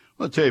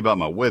 I'll tell you about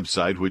my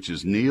website, which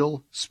is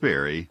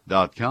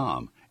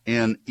neilsperry.com.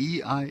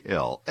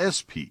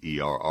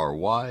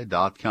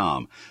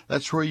 NeilSperry.com.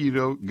 That's where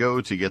you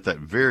go to get that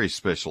very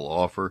special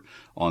offer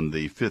on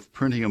the 5th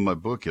printing of my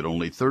book at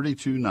only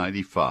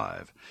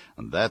 $32.95.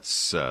 And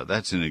that's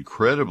an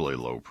incredibly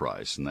low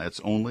price, and that's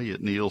only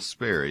at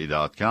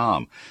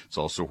neilsperry.com. It's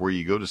also where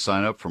you go to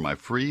sign up for my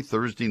free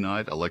Thursday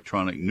night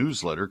electronic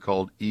newsletter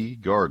called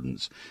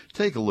eGardens.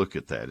 Take a look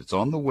at that. It's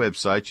on the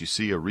website. You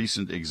see a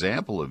recent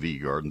example of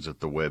eGardens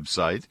at the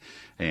website,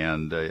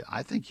 and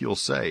I think you'll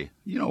say,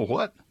 you know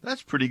what?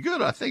 That's pretty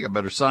good. I think I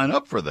better sign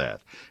up for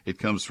that. It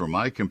comes from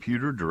my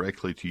computer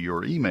directly to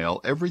your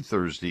email every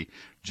Thursday,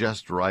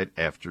 just right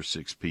after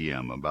 6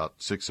 p.m. About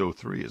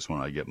 6:03 is when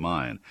I get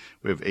mine.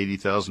 We have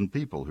 80,000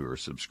 people who are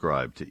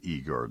subscribed to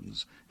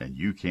eGardens, and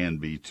you can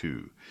be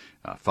too.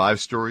 5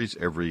 stories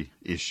every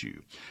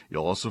issue.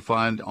 You'll also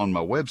find on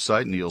my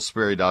website,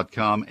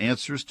 neilsperry.com,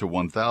 answers to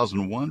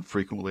 1001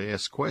 frequently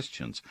asked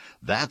questions.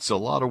 That's a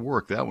lot of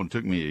work. That one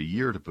took me a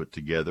year to put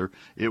together.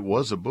 It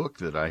was a book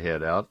that I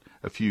had out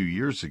a few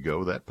years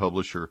ago. That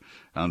publisher,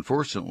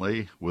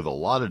 unfortunately, with a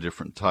lot of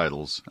different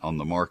titles on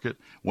the market,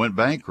 went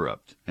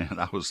bankrupt, and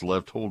I was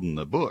left holding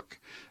the book.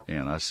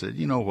 And I said,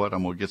 you know what,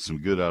 I'm going to get some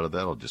good out of that.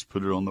 I'll just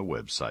put it on the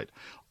website.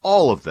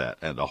 All of that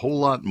and a whole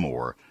lot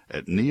more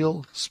at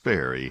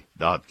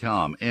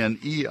neilsperry.com,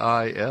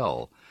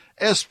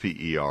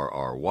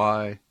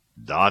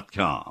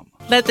 neilsperry.com.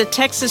 Let the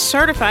Texas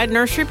Certified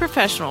Nursery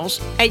Professionals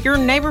at your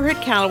neighborhood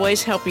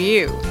Callaways help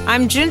you.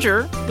 I'm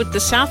Ginger with the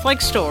South Lake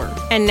Store.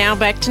 And now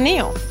back to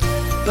Neil.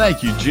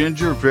 Thank you,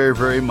 Ginger, very,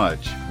 very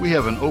much. We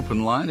have an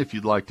open line if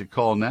you'd like to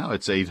call now.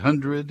 It's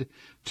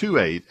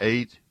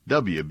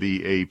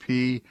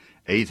 800-288-WBAP,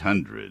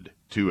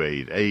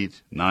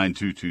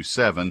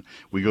 800-288-9227.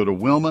 We go to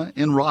Wilma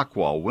in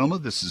Rockwall. Wilma,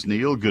 this is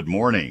Neil. Good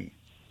morning.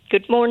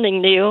 Good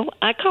morning, Neil.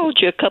 I called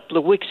you a couple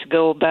of weeks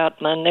ago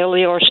about my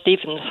Nellie R.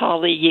 Stevens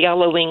holly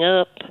yellowing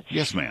up.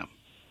 Yes, ma'am.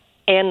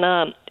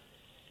 And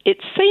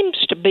it seems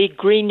to be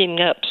greening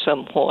up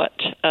somewhat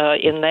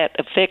in that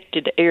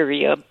affected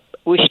area.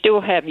 We still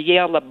have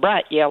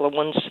bright yellow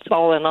ones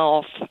falling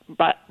off,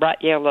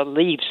 bright yellow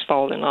leaves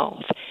falling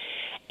off.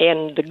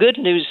 And the good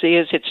news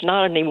is it's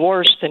not any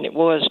worse than it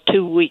was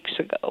 2 weeks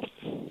ago.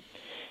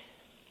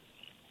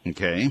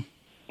 Okay.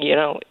 You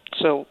know,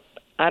 so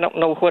I don't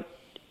know what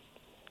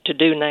to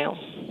do now.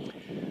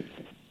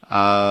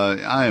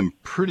 I am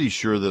pretty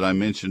sure that I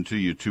mentioned to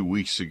you 2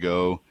 weeks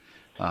ago,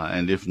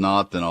 and if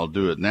not, then I'll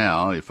do it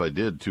now. If I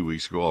did 2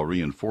 weeks ago, I'll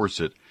reinforce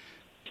it.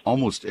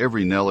 Almost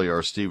every Nellie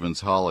R. Stevens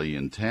holly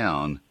in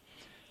town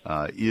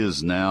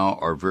is now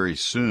or very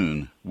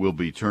soon will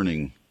be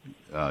turning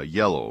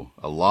yellow.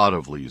 A lot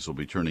of leaves will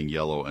be turning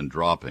yellow and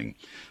dropping.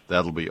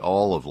 That'll be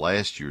all of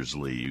last year's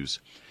leaves,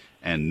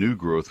 and new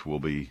growth will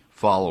be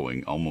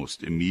following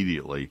almost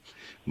immediately.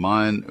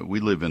 Mine, we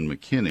live in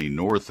McKinney,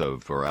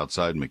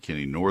 outside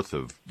McKinney, north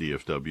of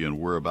DFW, and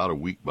we're about a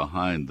week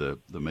behind the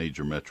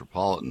major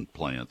metropolitan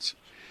plants.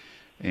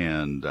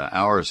 And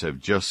ours have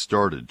just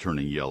started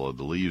turning yellow.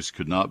 The leaves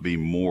could not be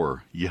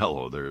more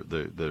yellow.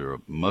 They're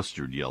a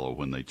mustard yellow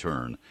when they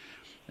turn,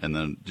 and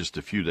then just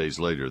a few days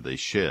later they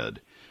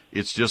shed.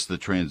 It's just the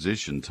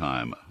transition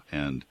time,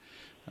 and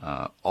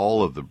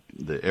all of the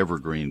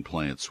evergreen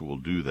plants will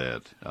do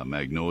that.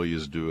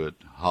 Magnolias do it,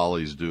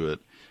 hollies do it,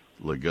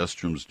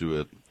 ligustrums do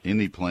it.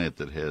 Any plant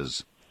that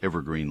has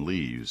evergreen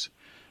leaves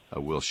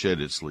will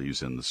shed its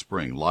leaves in the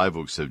spring. Live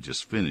oaks have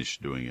just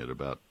finished doing it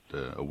about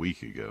a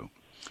week ago.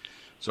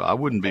 So I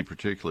wouldn't be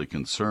particularly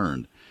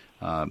concerned.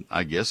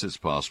 I guess it's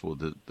possible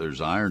that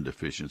there's iron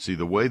deficiency.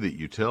 The way that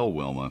you tell,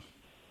 Wilma,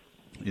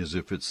 is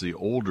if it's the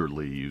older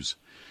leaves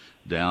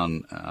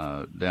down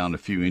a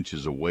few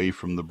inches away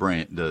from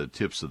the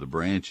tips of the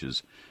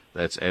branches,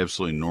 that's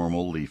absolutely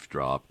normal leaf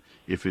drop.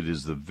 If it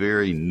is the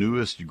very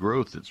newest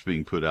growth that's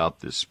being put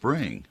out this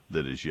spring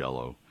that is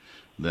yellow,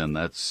 then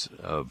that's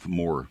of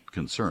more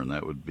concern.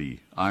 That would be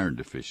iron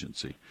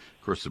deficiency.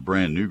 Of course, the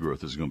brand new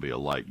growth is going to be a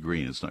light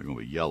green. It's not going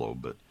to be yellow,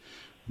 but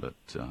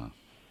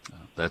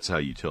that's how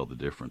you tell the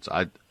difference.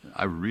 I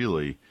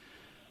really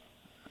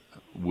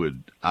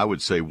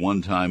would say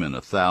 1 time in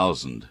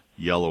 1,000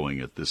 yellowing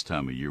at this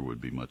time of year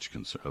would be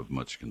of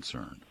much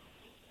concern.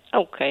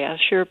 Okay, I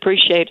sure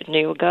appreciate it,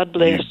 Neil. God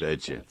bless. You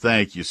betcha.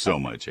 Thank you so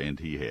much, and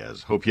he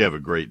has. Hope you have a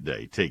great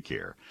day. Take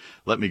care.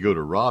 Let me go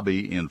to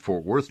Robbie in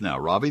Fort Worth now.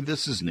 Robbie,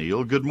 this is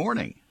Neil. Good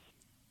morning.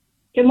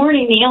 Good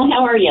morning, Neil.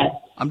 How are you?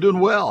 I'm doing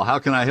well. How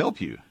can I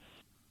help you?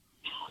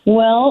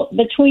 Well,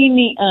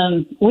 between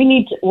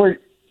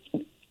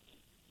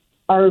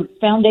our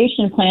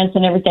foundation plants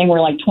and everything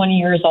were like 20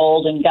 years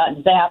old and got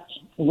zapped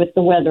with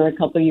the weather a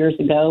couple of years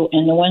ago,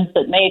 and the ones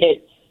that made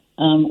it,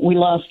 we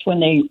lost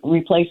when they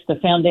replaced the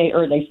foundation,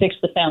 or they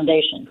fixed the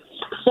foundation.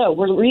 So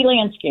we're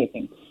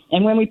re-landscaping.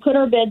 And when we put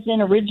our beds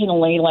in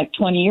originally, like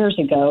 20 years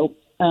ago,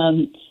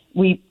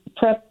 we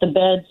prepped the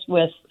beds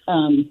with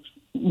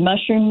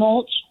mushroom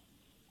mulch,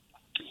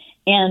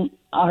 and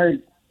our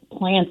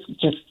plants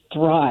just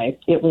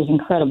thrived. It was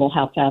incredible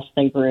how fast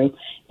they grew.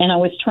 And I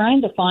was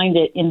trying to find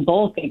it in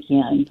bulk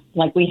again.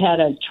 Like we had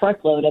a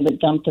truckload of it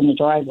dumped in the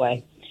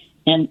driveway.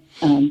 And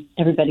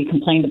everybody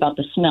complained about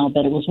the smell,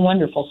 but it was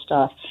wonderful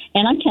stuff.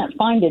 And I can't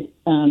find it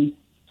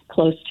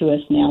close to us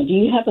now. Do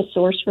you have a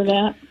source for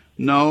that?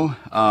 No.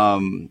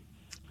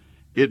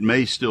 It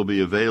may still be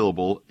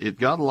available. It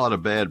got a lot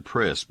of bad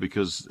press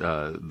because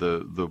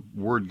the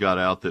word got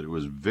out that it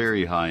was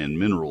very high in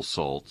mineral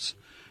salts,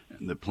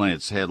 and the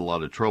plants had a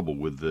lot of trouble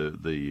with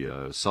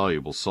the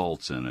soluble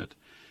salts in it.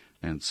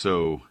 And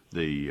so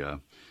the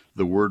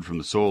word from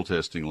the soil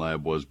testing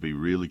lab was be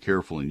really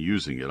careful in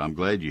using it. I'm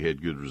glad you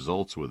had good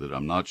results with it.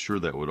 I'm not sure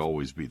that would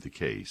always be the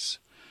case.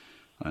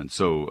 And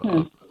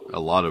so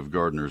a lot of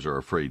gardeners are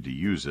afraid to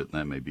use it, and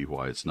that may be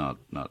why it's not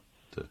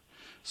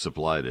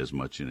supplied as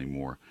much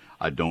anymore.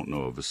 I don't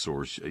know of a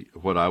source.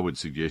 What I would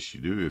suggest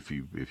you do if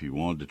you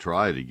wanted to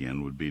try it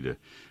again would be to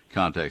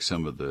contact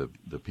some of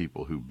the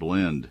people who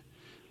blend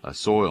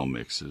soil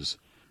mixes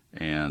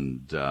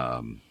and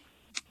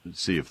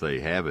see if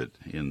they have it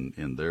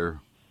in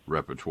their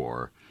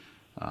repertoire.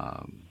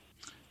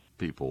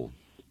 People,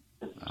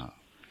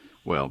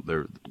 well,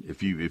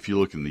 if you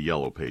look in the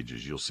yellow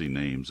pages, you'll see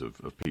names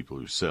of people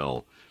who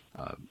sell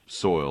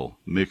soil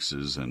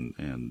mixes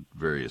and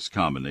various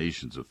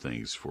combinations of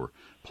things for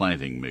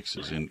planting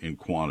mixes in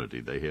quantity.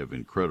 They have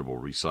incredible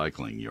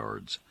recycling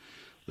yards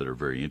that are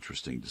very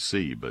interesting to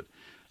see, but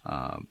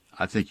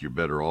I think you're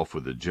better off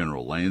with a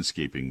general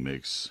landscaping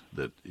mix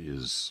that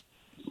is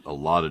a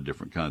lot of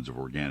different kinds of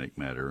organic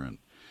matter. And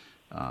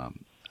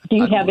do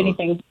you have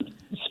anything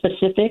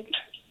specific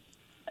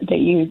that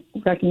you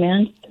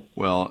recommend?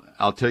 Well,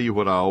 I'll tell you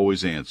what I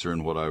always answer,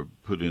 and what I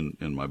put in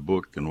my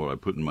book and what I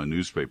put in my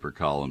newspaper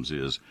columns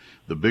is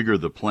the bigger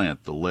the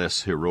plant, the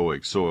less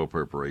heroic soil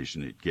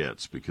preparation it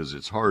gets, because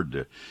it's hard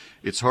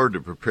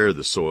to prepare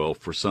the soil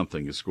for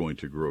something that's going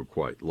to grow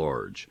quite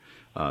large.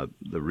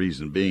 The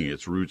reason being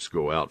its roots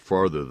go out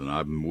farther than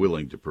I'm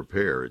willing to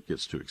prepare. It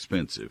gets too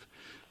expensive.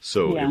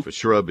 So if a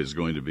shrub is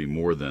going to be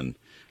more than,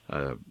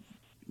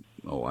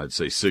 I'd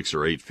say 6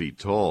 or 8 feet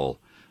tall,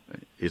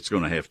 it's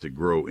going to have to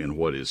grow in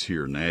what is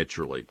here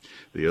naturally.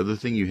 The other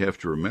thing you have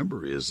to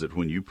remember is that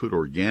when you put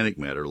organic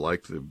matter,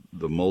 like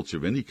the mulch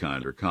of any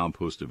kind or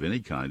compost of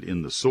any kind,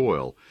 in the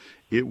soil,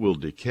 it will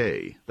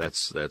decay.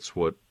 That's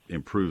what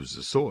improves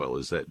the soil,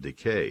 is that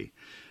decay,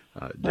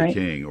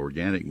 decaying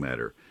organic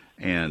matter.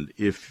 And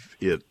if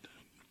you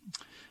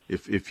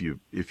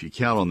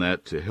count on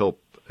that to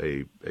help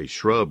a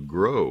shrub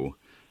grow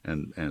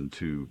and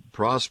to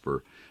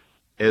prosper,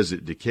 as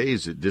it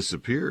decays, it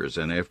disappears,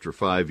 and after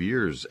 5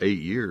 years, 8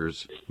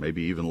 years,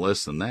 maybe even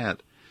less than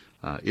that,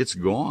 it's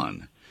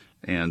gone.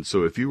 And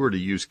so if you were to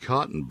use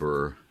cotton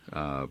burr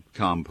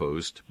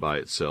compost by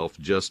itself,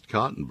 just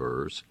cotton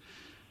burrs,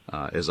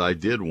 as I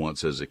did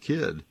once as a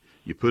kid,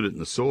 you put it in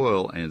the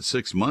soil, and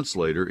 6 months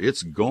later,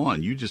 it's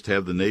gone. You just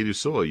have the native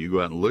soil. You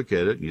go out and look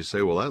at it, and you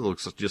say, well, that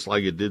looks just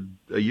like it did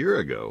a year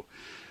ago.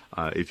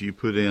 If you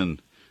put in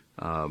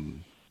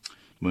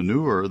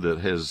manure that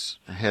has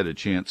had a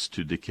chance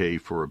to decay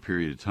for a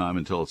period of time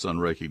until it's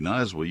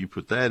unrecognizable, you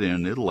put that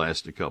in, it'll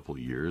last a couple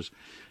of years.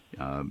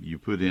 You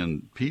put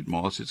in peat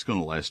moss, it's going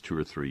to last 2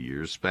 or 3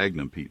 years,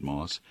 sphagnum peat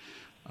moss.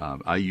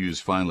 I use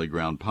finely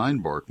ground pine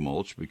bark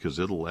mulch because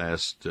it'll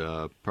last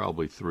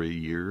probably 3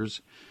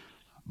 years.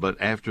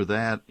 But after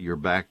that, you're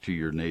back to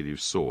your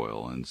native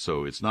soil. And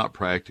so it's not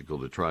practical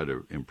to try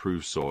to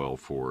improve soil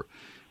for,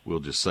 we'll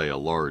just say, a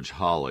large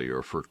holly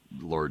or for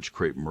large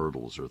crepe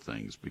myrtles or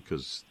things,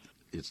 because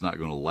it's not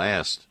going to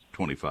last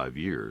 25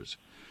 years.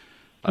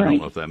 I don't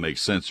know if that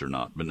makes sense or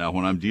not. But now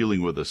when I'm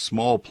dealing with a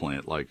small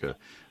plant like a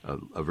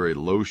very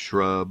low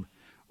shrub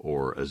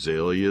or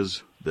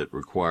azaleas that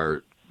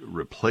require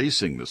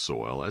replacing the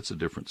soil, that's a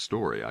different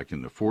story. I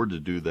can afford to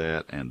do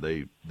that, and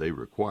they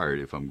require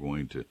it if I'm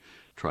going to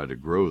try to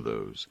grow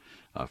those.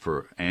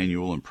 For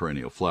annual and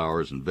perennial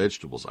flowers and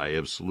vegetables, I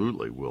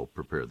absolutely will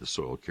prepare the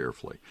soil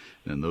carefully.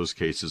 And in those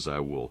cases, I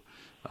will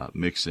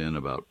mix in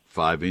about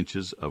 5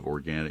 inches of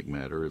organic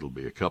matter. It'll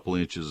be a couple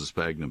inches of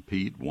sphagnum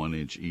peat, 1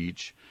 inch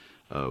each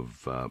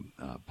of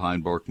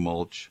pine bark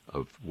mulch,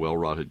 of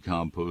well-rotted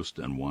compost,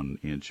 and 1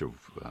 inch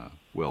of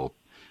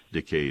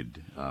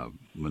well-decayed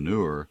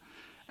manure,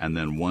 and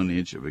then 1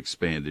 inch of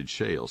expanded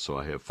shale. So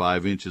I have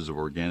 5 inches of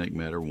organic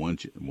matter, 1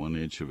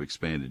 inch of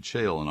expanded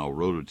shale, and I'll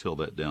rototill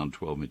that down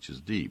 12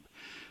 inches deep.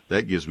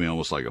 That gives me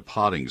almost like a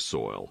potting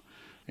soil,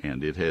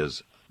 and it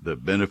has the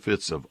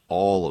benefits of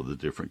all of the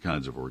different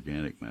kinds of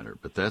organic matter.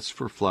 But that's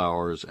for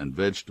flowers and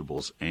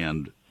vegetables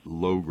and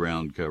low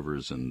ground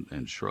covers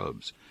and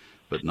shrubs,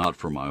 but not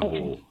for my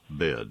whole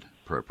bed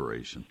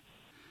preparation.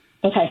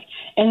 Okay.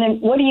 And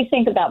then what do you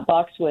think about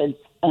boxwoods?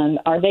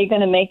 Are they going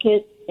to make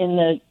it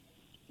in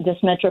this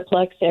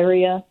Metroplex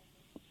area?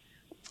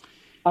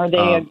 Are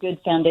they a good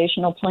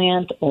foundational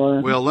plant,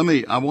 or? Well, let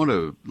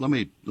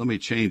me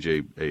change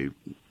a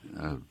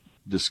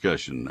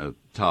discussion, a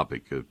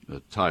topic,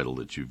 a title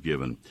that you've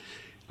given.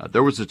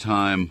 There was a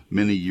time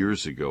many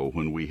years ago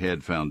when we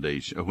had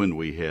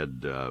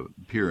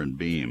pier and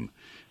beam.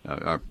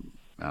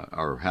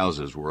 Our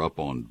houses were up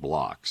on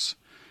blocks,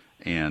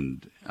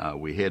 and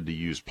we had to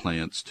use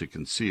plants to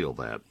conceal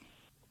that.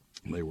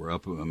 They were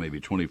up maybe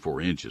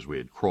 24 inches. We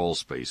had crawl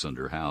space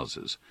under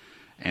houses,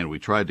 and we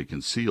tried to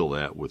conceal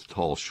that with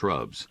tall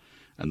shrubs.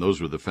 And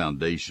those were the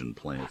foundation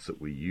plants that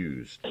we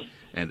used.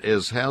 And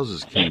as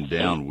houses came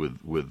down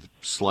with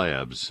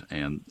slabs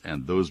and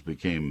those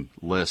became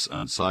less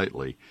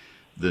unsightly,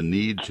 the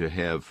need to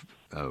have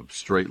a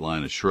straight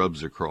line of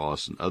shrubs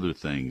across and other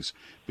things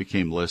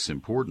became less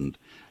important.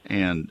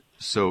 And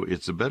so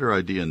it's a better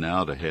idea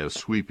now to have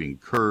sweeping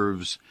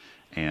curves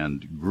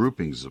and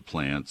groupings of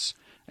plants,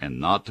 and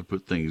not to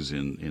put things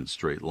in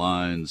straight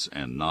lines,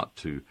 and not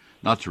to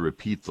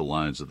repeat the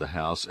lines of the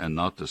house, and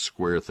not to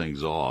square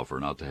things off, or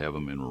not to have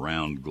them in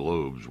round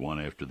globes one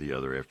after the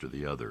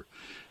other.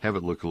 Have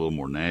it look a little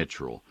more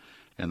natural.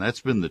 And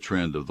that's been the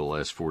trend of the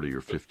last 40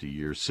 or 50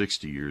 years,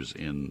 60 years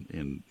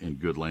in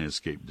good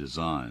landscape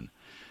design.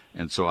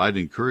 And so I'd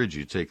encourage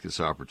you to take this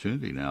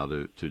opportunity now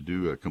to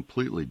do a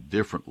completely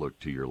different look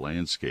to your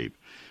landscape.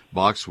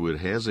 Boxwood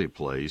has a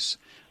place.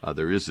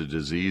 There is a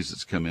disease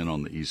that's come in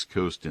on the East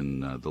Coast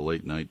in the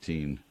late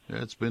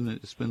it's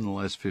been the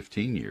last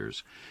 15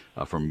 years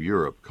from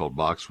Europe, called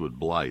boxwood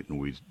blight, and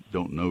we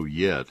don't know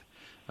yet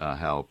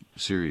how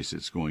serious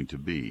it's going to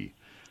be.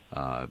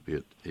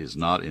 It is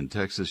not in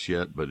Texas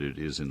yet, but it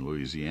is in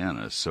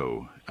Louisiana,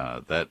 so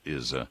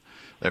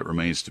that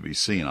remains to be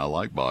seen. I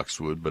like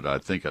boxwood, but I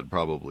think I'd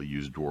probably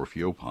use dwarf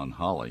yaupon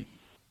holly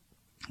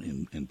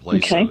in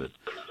place of it,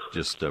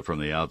 just from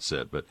the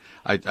outset. But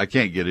I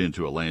can't get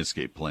into a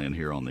landscape plan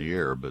here on the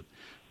air, but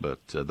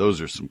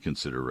those are some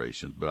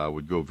considerations. But I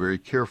would go very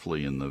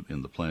carefully in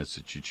the plants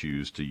that you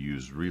choose to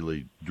use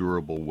really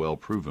durable,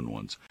 well-proven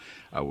ones.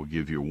 I will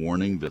give you a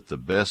warning that the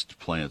best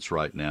plants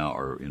right now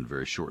are in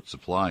very short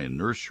supply in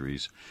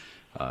nurseries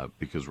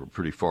because we're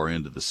pretty far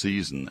into the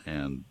season,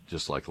 and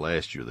just like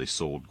last year, they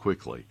sold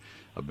quickly.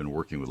 I've been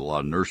working with a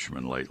lot of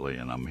nurserymen lately,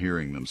 and I'm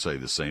hearing them say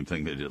the same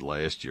thing they did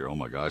last year. Oh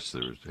my gosh,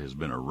 there has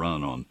been a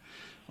run on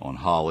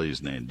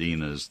hollies,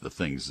 nandinas, the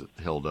things that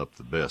held up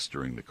the best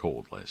during the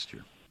cold last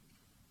year.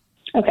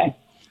 Okay.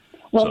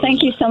 Well, so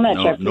thank you so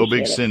much. No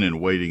big sin in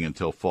waiting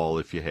until fall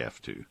if you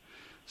have to.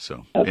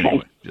 So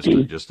anyway,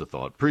 just a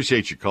thought.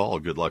 Appreciate your call.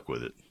 Good luck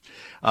with it.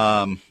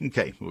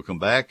 Okay, we'll come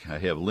back. I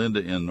have Linda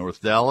in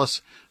North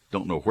Dallas.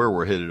 Don't know where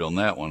we're headed on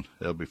that one.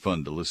 That'll be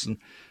fun to listen.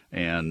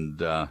 And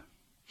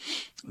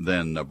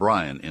then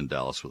Brian in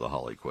Dallas with a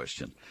holly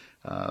question.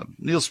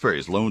 Neil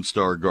Sperry's Lone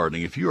Star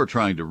Gardening. If you are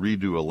trying to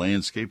redo a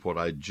landscape, what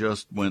I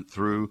just went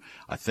through,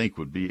 I think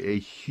would be a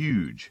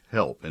huge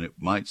help, and it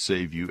might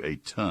save you a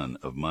ton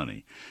of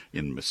money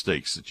in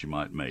mistakes that you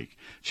might make.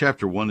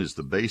 Chapter 1 is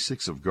the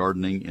basics of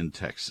gardening in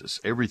Texas,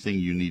 everything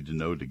you need to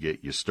know to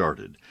get you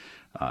started.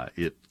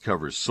 It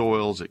covers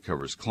soils, it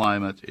covers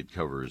climate, it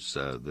covers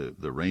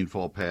the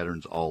rainfall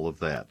patterns, all of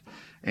that.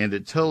 And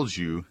it tells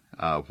you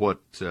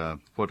what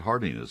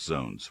hardiness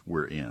zones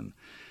we're in.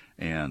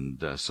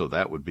 And so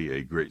that would be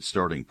a great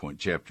starting point.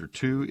 Chapter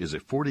 2 is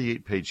a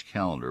 48-page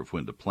calendar of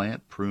when to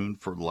plant, prune,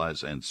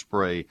 fertilize, and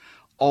spray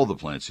all the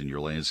plants in your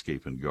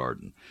landscape and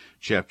garden.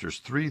 Chapters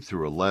 3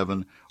 through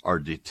 11 are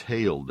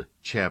detailed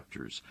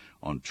chapters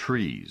on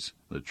trees.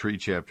 The tree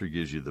chapter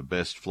gives you the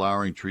best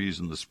flowering trees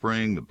in the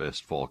spring, the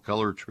best fall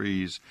color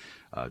trees,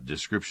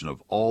 description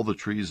of all the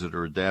trees that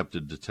are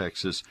adapted to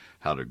Texas,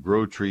 how to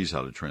grow trees,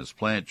 how to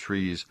transplant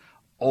trees,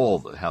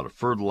 how to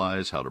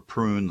fertilize, how to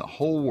prune, the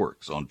whole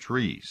works on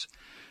trees.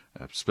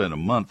 I've spent a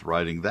month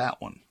writing that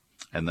one.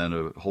 And then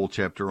a whole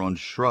chapter on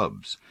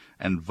shrubs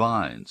and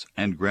vines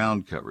and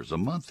ground covers, a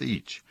month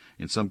each,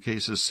 in some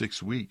cases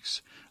 6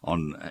 weeks,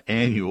 on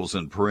annuals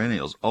and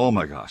perennials. Oh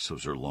my gosh,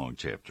 those are long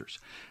chapters.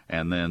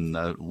 And then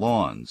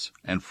lawns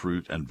and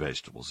fruit and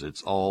vegetables.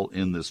 It's all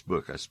in this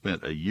book. I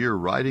spent a year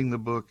writing the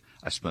book.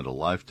 I spent a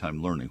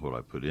lifetime learning what I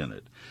put in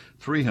it.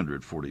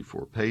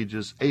 344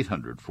 pages,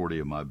 840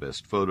 of my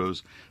best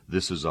photos.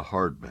 This is a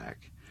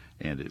hardback,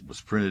 and it was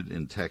printed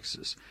in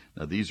Texas.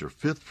 Now, these are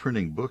fifth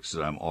printing books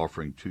that I'm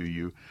offering to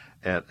you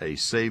at a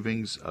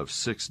savings of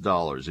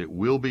 $6. It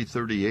will be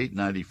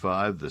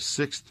 $38.95. The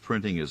sixth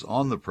printing is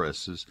on the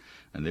presses,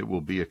 and it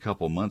will be a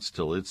couple months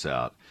till it's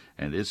out,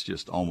 and it's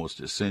just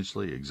almost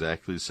essentially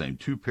exactly the same,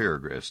 2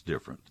 paragraphs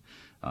different.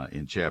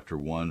 In Chapter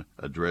 1,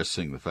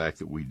 addressing the fact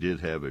that we did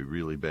have a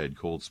really bad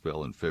cold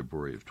spell in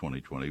February of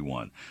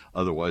 2021.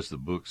 Otherwise, the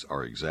books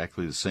are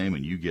exactly the same,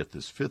 and you get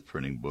this fifth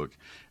printing book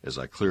as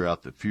I clear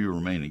out the few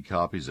remaining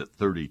copies at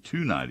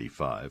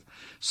 $32.95.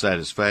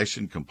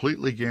 Satisfaction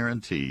completely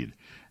guaranteed,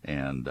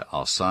 and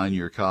I'll sign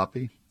your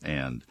copy.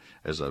 And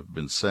as I've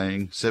been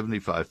saying,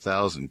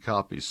 75,000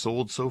 copies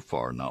sold so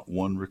far, not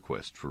one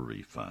request for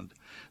refund.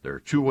 There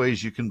are 2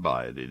 ways you can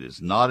buy it. It is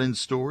not in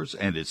stores,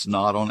 and it's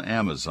not on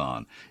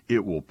Amazon.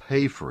 It will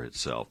pay for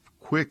itself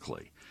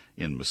quickly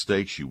in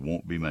mistakes you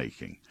won't be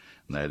making.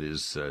 And that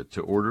is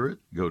to order it,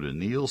 go to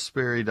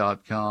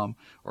neilsperry.com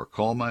or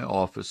call my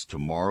office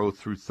tomorrow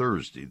through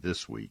Thursday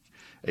this week,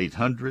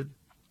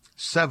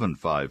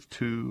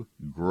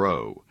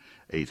 800-752-GROW,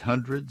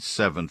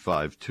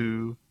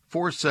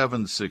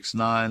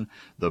 800-752-4769.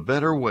 The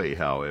better way,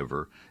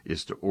 however,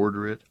 is to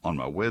order it on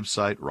my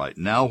website right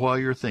now while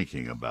you're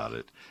thinking about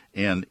it,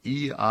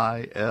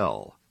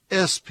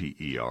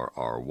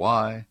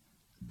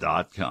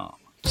 neilsperry.com.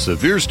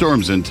 Severe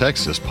storms in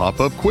Texas pop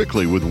up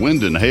quickly with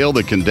wind and hail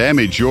that can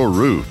damage your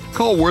roof.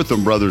 Call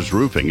Wortham Brothers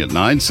Roofing at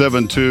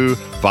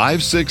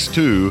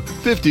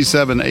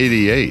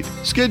 972-562-5788.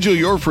 Schedule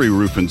your free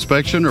roof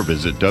inspection or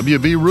visit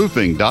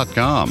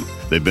wbroofing.com.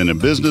 They've been in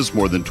business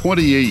more than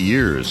 28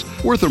 years.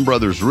 Wortham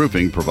Brothers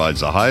Roofing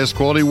provides the highest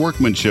quality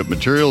workmanship,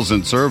 materials,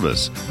 and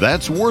service.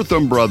 That's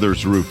Wortham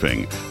Brothers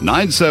Roofing.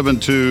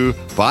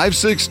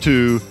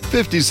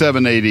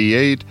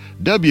 972-562-5788.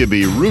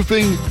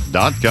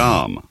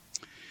 wbroofing.com.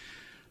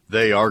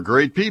 They are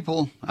great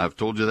people. I've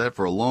told you that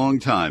for a long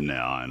time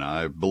now, and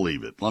I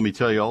believe it. Let me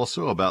tell you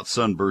also about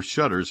Sunburst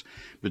Shutters.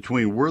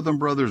 Between Wortham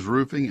Brothers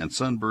Roofing and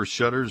Sunburst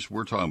Shutters,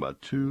 we're talking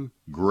about two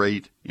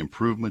great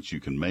improvements you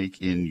can make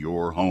in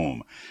your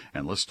home.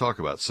 And let's talk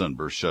about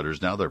Sunburst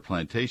Shutters now. They're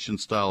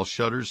plantation-style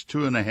shutters,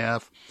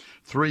 2.5,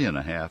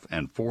 3.5,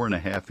 and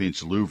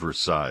 4.5-inch louver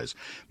size,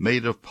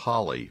 made of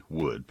poly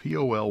wood,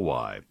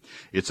 P-O-L-Y.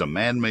 It's a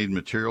man-made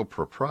material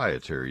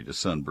proprietary to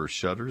Sunburst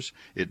Shutters.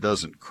 It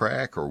doesn't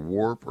crack or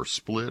warp or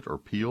split or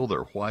peel.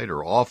 They're white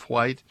or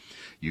off-white.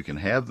 You can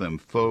have them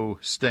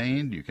faux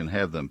stained. You can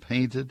have them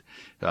painted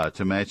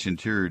to match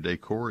interior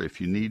decor if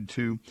you need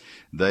to.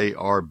 They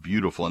are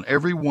beautiful, and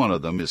every one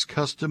of them is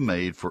custom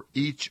made for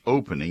each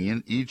opening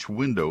in each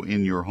window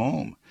in your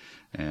home.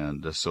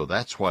 And so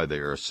that's why they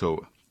are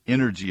so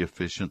energy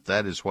efficient.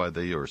 That is why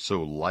they are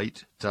so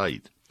light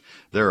tight.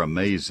 They're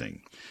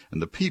amazing.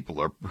 And the people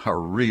are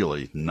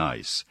really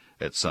nice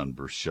at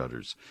Sunburst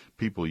Shutters.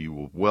 People you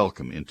will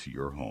welcome into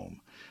your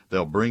home.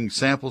 They'll bring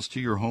samples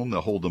to your home.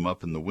 They'll hold them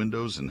up in the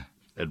windows and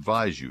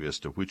advise you as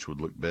to which would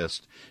look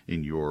best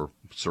in your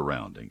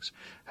surroundings.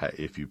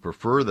 If you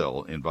prefer,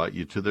 they'll invite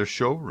you to their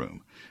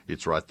showroom.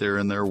 It's right there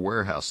in their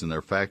warehouse, in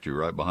their factory,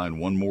 right behind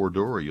one more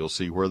door. You'll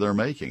see where they're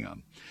making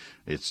them.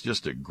 It's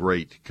just a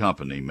great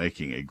company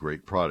making a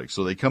great product.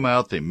 So they come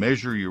out, they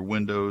measure your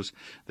windows,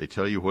 they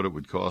tell you what it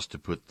would cost to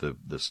put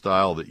the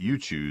style that you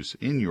choose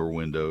in your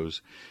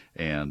windows,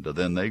 and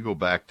then they go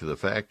back to the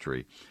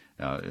factory.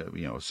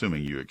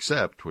 Assuming you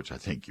accept, which I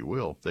think you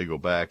will, they go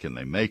back and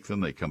they make them.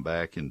 They come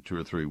back in 2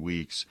 or 3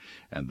 weeks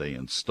and they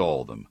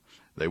install them.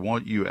 They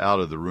want you out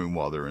of the room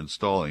while they're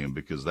installing them,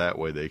 because that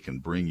way they can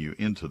bring you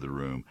into the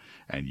room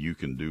and you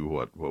can do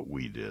what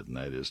we did, and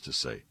that is to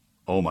say,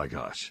 oh my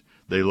gosh,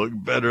 they look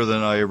better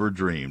than I ever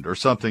dreamed, or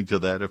something to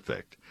that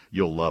effect.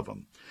 You'll love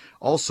them.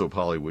 Also,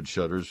 Polywood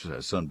Shutters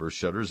has Sunburst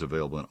Shutters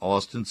available in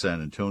Austin,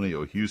 San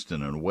Antonio,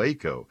 Houston, and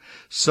Waco.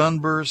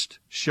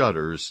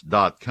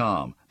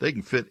 SunburstShutters.com. They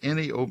can fit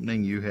any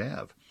opening you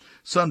have.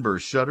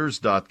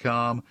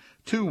 SunburstShutters.com,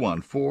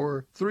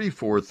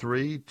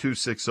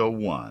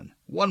 214-343-2601.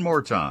 One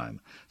more time,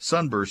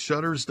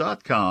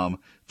 SunburstShutters.com,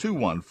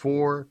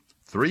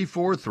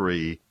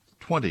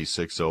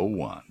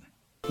 214-343-2601.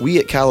 We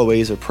at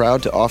Callaway's are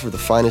proud to offer the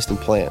finest in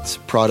plants,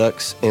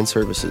 products, and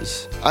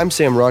services. I'm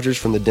Sam Rogers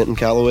from the Denton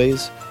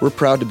Callaways. We're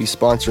proud to be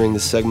sponsoring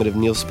this segment of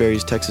Neil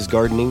Sperry's Texas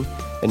Gardening.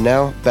 And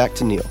now, back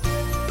to Neil.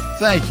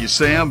 Thank you,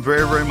 Sam,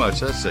 very, very much.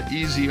 That's the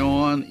easy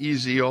on,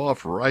 easy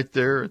off right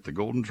there at the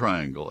Golden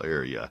Triangle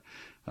area.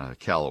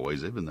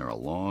 Callaway's, they've been there a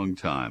long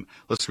time.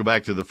 Let's go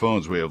back to the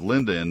phones. We have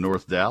Linda in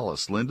North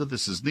Dallas. Linda,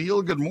 this is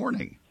Neil. Good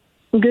morning.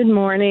 Good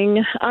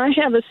morning. I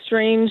have a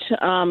strange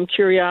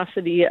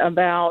curiosity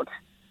about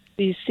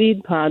these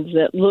seed pods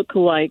that look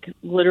like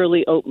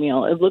literally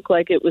oatmeal. It looked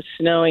like it was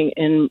snowing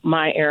in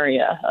my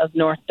area of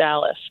North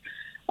Dallas.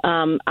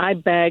 I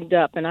bagged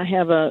up, and I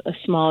have a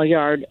small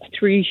yard,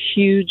 3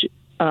 huge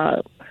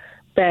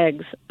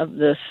bags of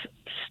this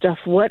stuff.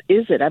 What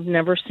is it? I've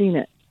never seen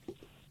it.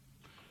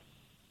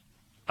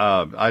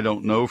 I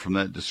don't know from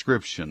that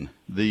description.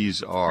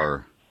 These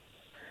are,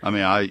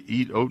 I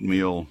eat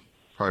oatmeal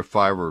probably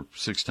 5 or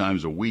 6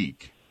 times a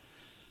week,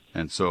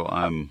 and so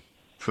I'm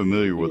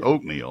familiar with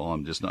oatmeal.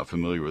 I'm just not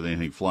familiar with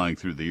anything flying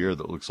through the air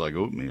that looks like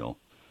oatmeal.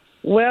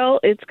 Well,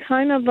 it's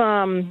kind of,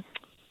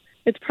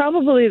 it's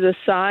probably the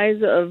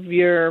size of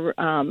your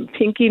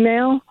pinky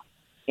nail,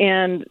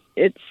 and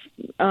it's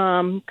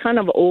kind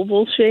of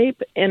oval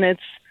shape, and it's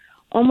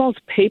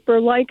almost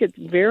paper-like. It's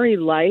very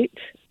light.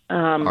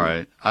 All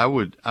right. I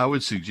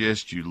would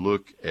suggest you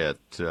look at,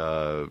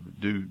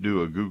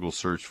 do a Google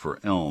search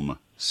for elm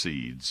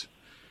seeds.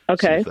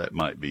 Okay. See if that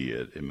might be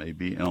it. It may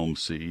be elm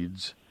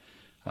seeds.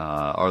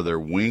 Are there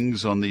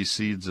wings on these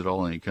seeds at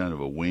all? Any kind of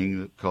a wing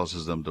that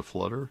causes them to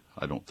flutter?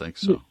 I don't think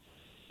so.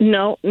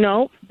 No,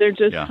 they're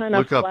just kind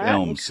of look flat. up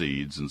elm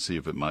seeds and see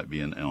if it might be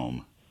an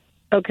elm.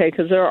 Okay,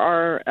 because there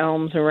are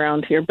elms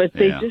around here, but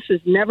they just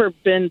has never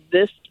been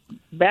this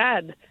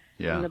bad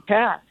in the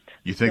past.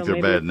 You think So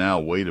they're maybe- bad now?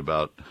 Wait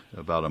about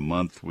a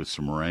month with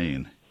some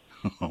rain.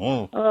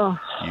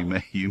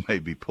 You may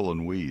be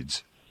pulling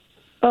weeds.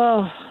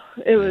 Oh,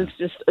 it was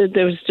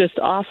just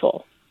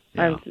awful.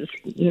 Yeah. I've just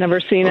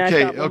never seen it.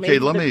 I thought, well, maybe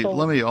Let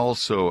the me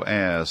also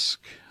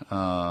ask.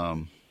 Let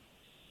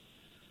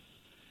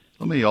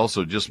me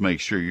also just make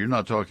sure you're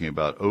not talking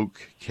about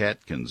oak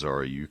catkins,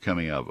 are you?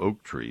 Coming out of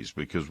oak trees,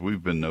 because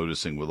we've been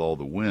noticing with all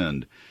the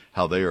wind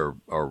how they are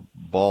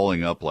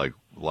balling up like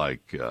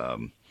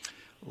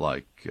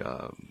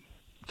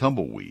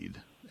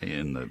tumbleweed,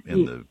 in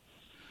the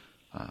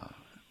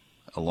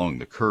along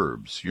the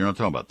curbs. You're not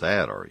talking about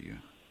that, are you?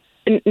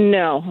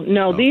 No.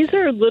 Okay. These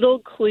are little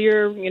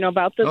clear,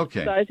 about the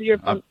size of your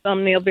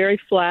thumbnail, very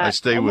flat. I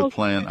stay with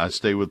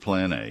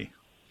plan A.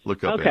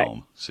 Look up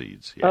elm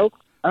seeds. Yeah.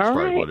 That's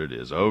probably what it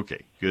is.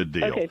 Okay, good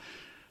deal. Okay.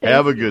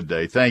 Have a good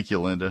day. Thank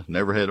you, Linda.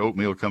 Never had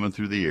oatmeal coming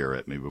through the air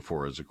at me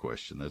before as a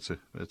question. That's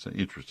an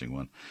interesting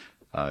one.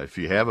 If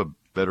you have a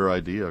better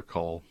idea,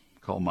 call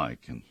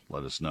Mike and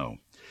let us know.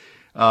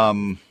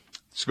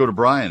 Let's go to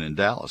Brian in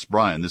Dallas.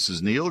 Brian, this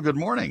is Neil. Good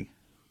morning.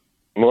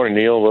 Good morning,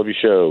 Neil. Love your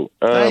show.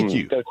 Thank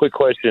you. Got a quick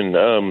question.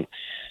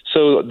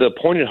 So the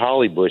pointed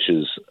holly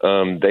bushes,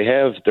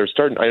 they're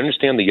starting. I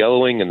understand the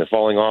yellowing and the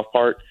falling off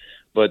part,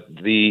 but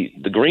the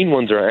green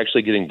ones are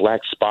actually getting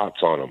black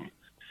spots on them.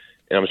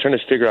 And I'm trying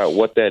to figure out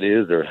what that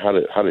is or how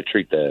to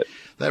treat that.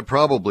 That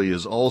probably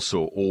is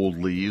also old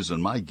leaves,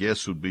 and my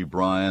guess would be,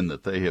 Brian,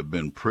 that they have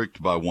been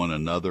pricked by one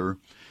another,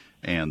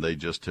 and they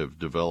just have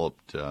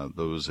developed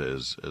those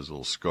as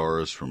little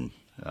scars from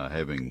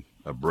having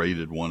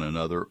abraded one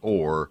another,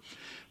 or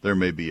there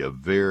may be a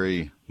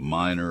very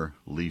minor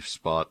leaf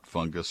spot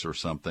fungus or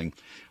something.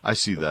 I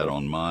see that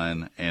on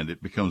mine, and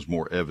it becomes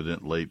more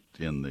evident late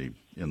in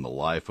the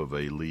life of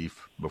a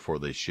leaf before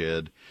they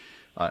shed.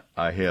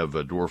 I have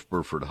dwarf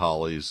Burford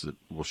hollies that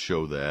will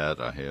show that.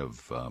 I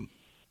have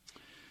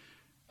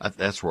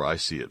that's where I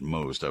see it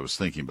most. I was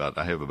thinking about,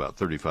 I have about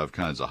 35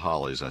 kinds of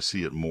hollies. I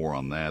see it more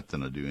on that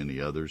than I do any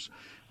others.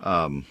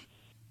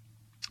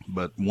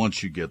 But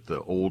once you get the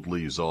old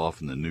leaves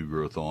off and the new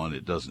growth on,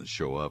 it doesn't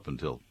show up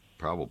until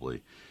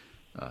probably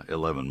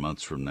 11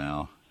 months from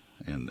now,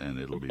 and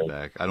it'll be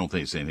back. I don't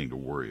think it's anything to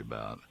worry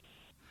about.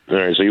 All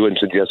right, so you wouldn't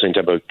suggest any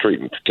type of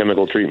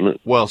chemical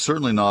treatment? Well,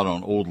 certainly not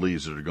on old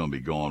leaves that are going to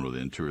be gone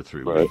within 2 or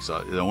 3 weeks.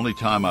 The only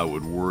time I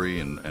would worry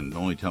and the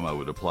only time I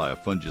would apply a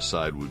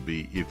fungicide would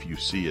be if you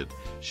see it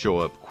show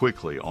up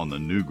quickly on the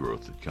new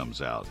growth that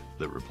comes out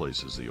that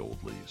replaces the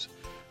old leaves.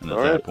 And at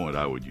that point,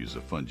 I would use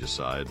a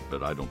fungicide,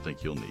 but I don't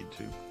think you'll need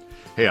to.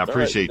 Hey, I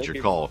appreciate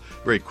your call.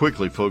 Very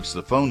quickly, folks,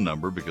 the phone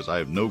number, because I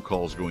have no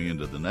calls going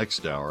into the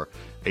next hour,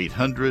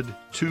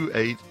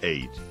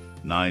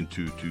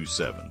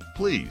 800-288-9227.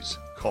 Please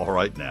call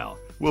right now.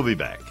 We'll be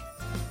back.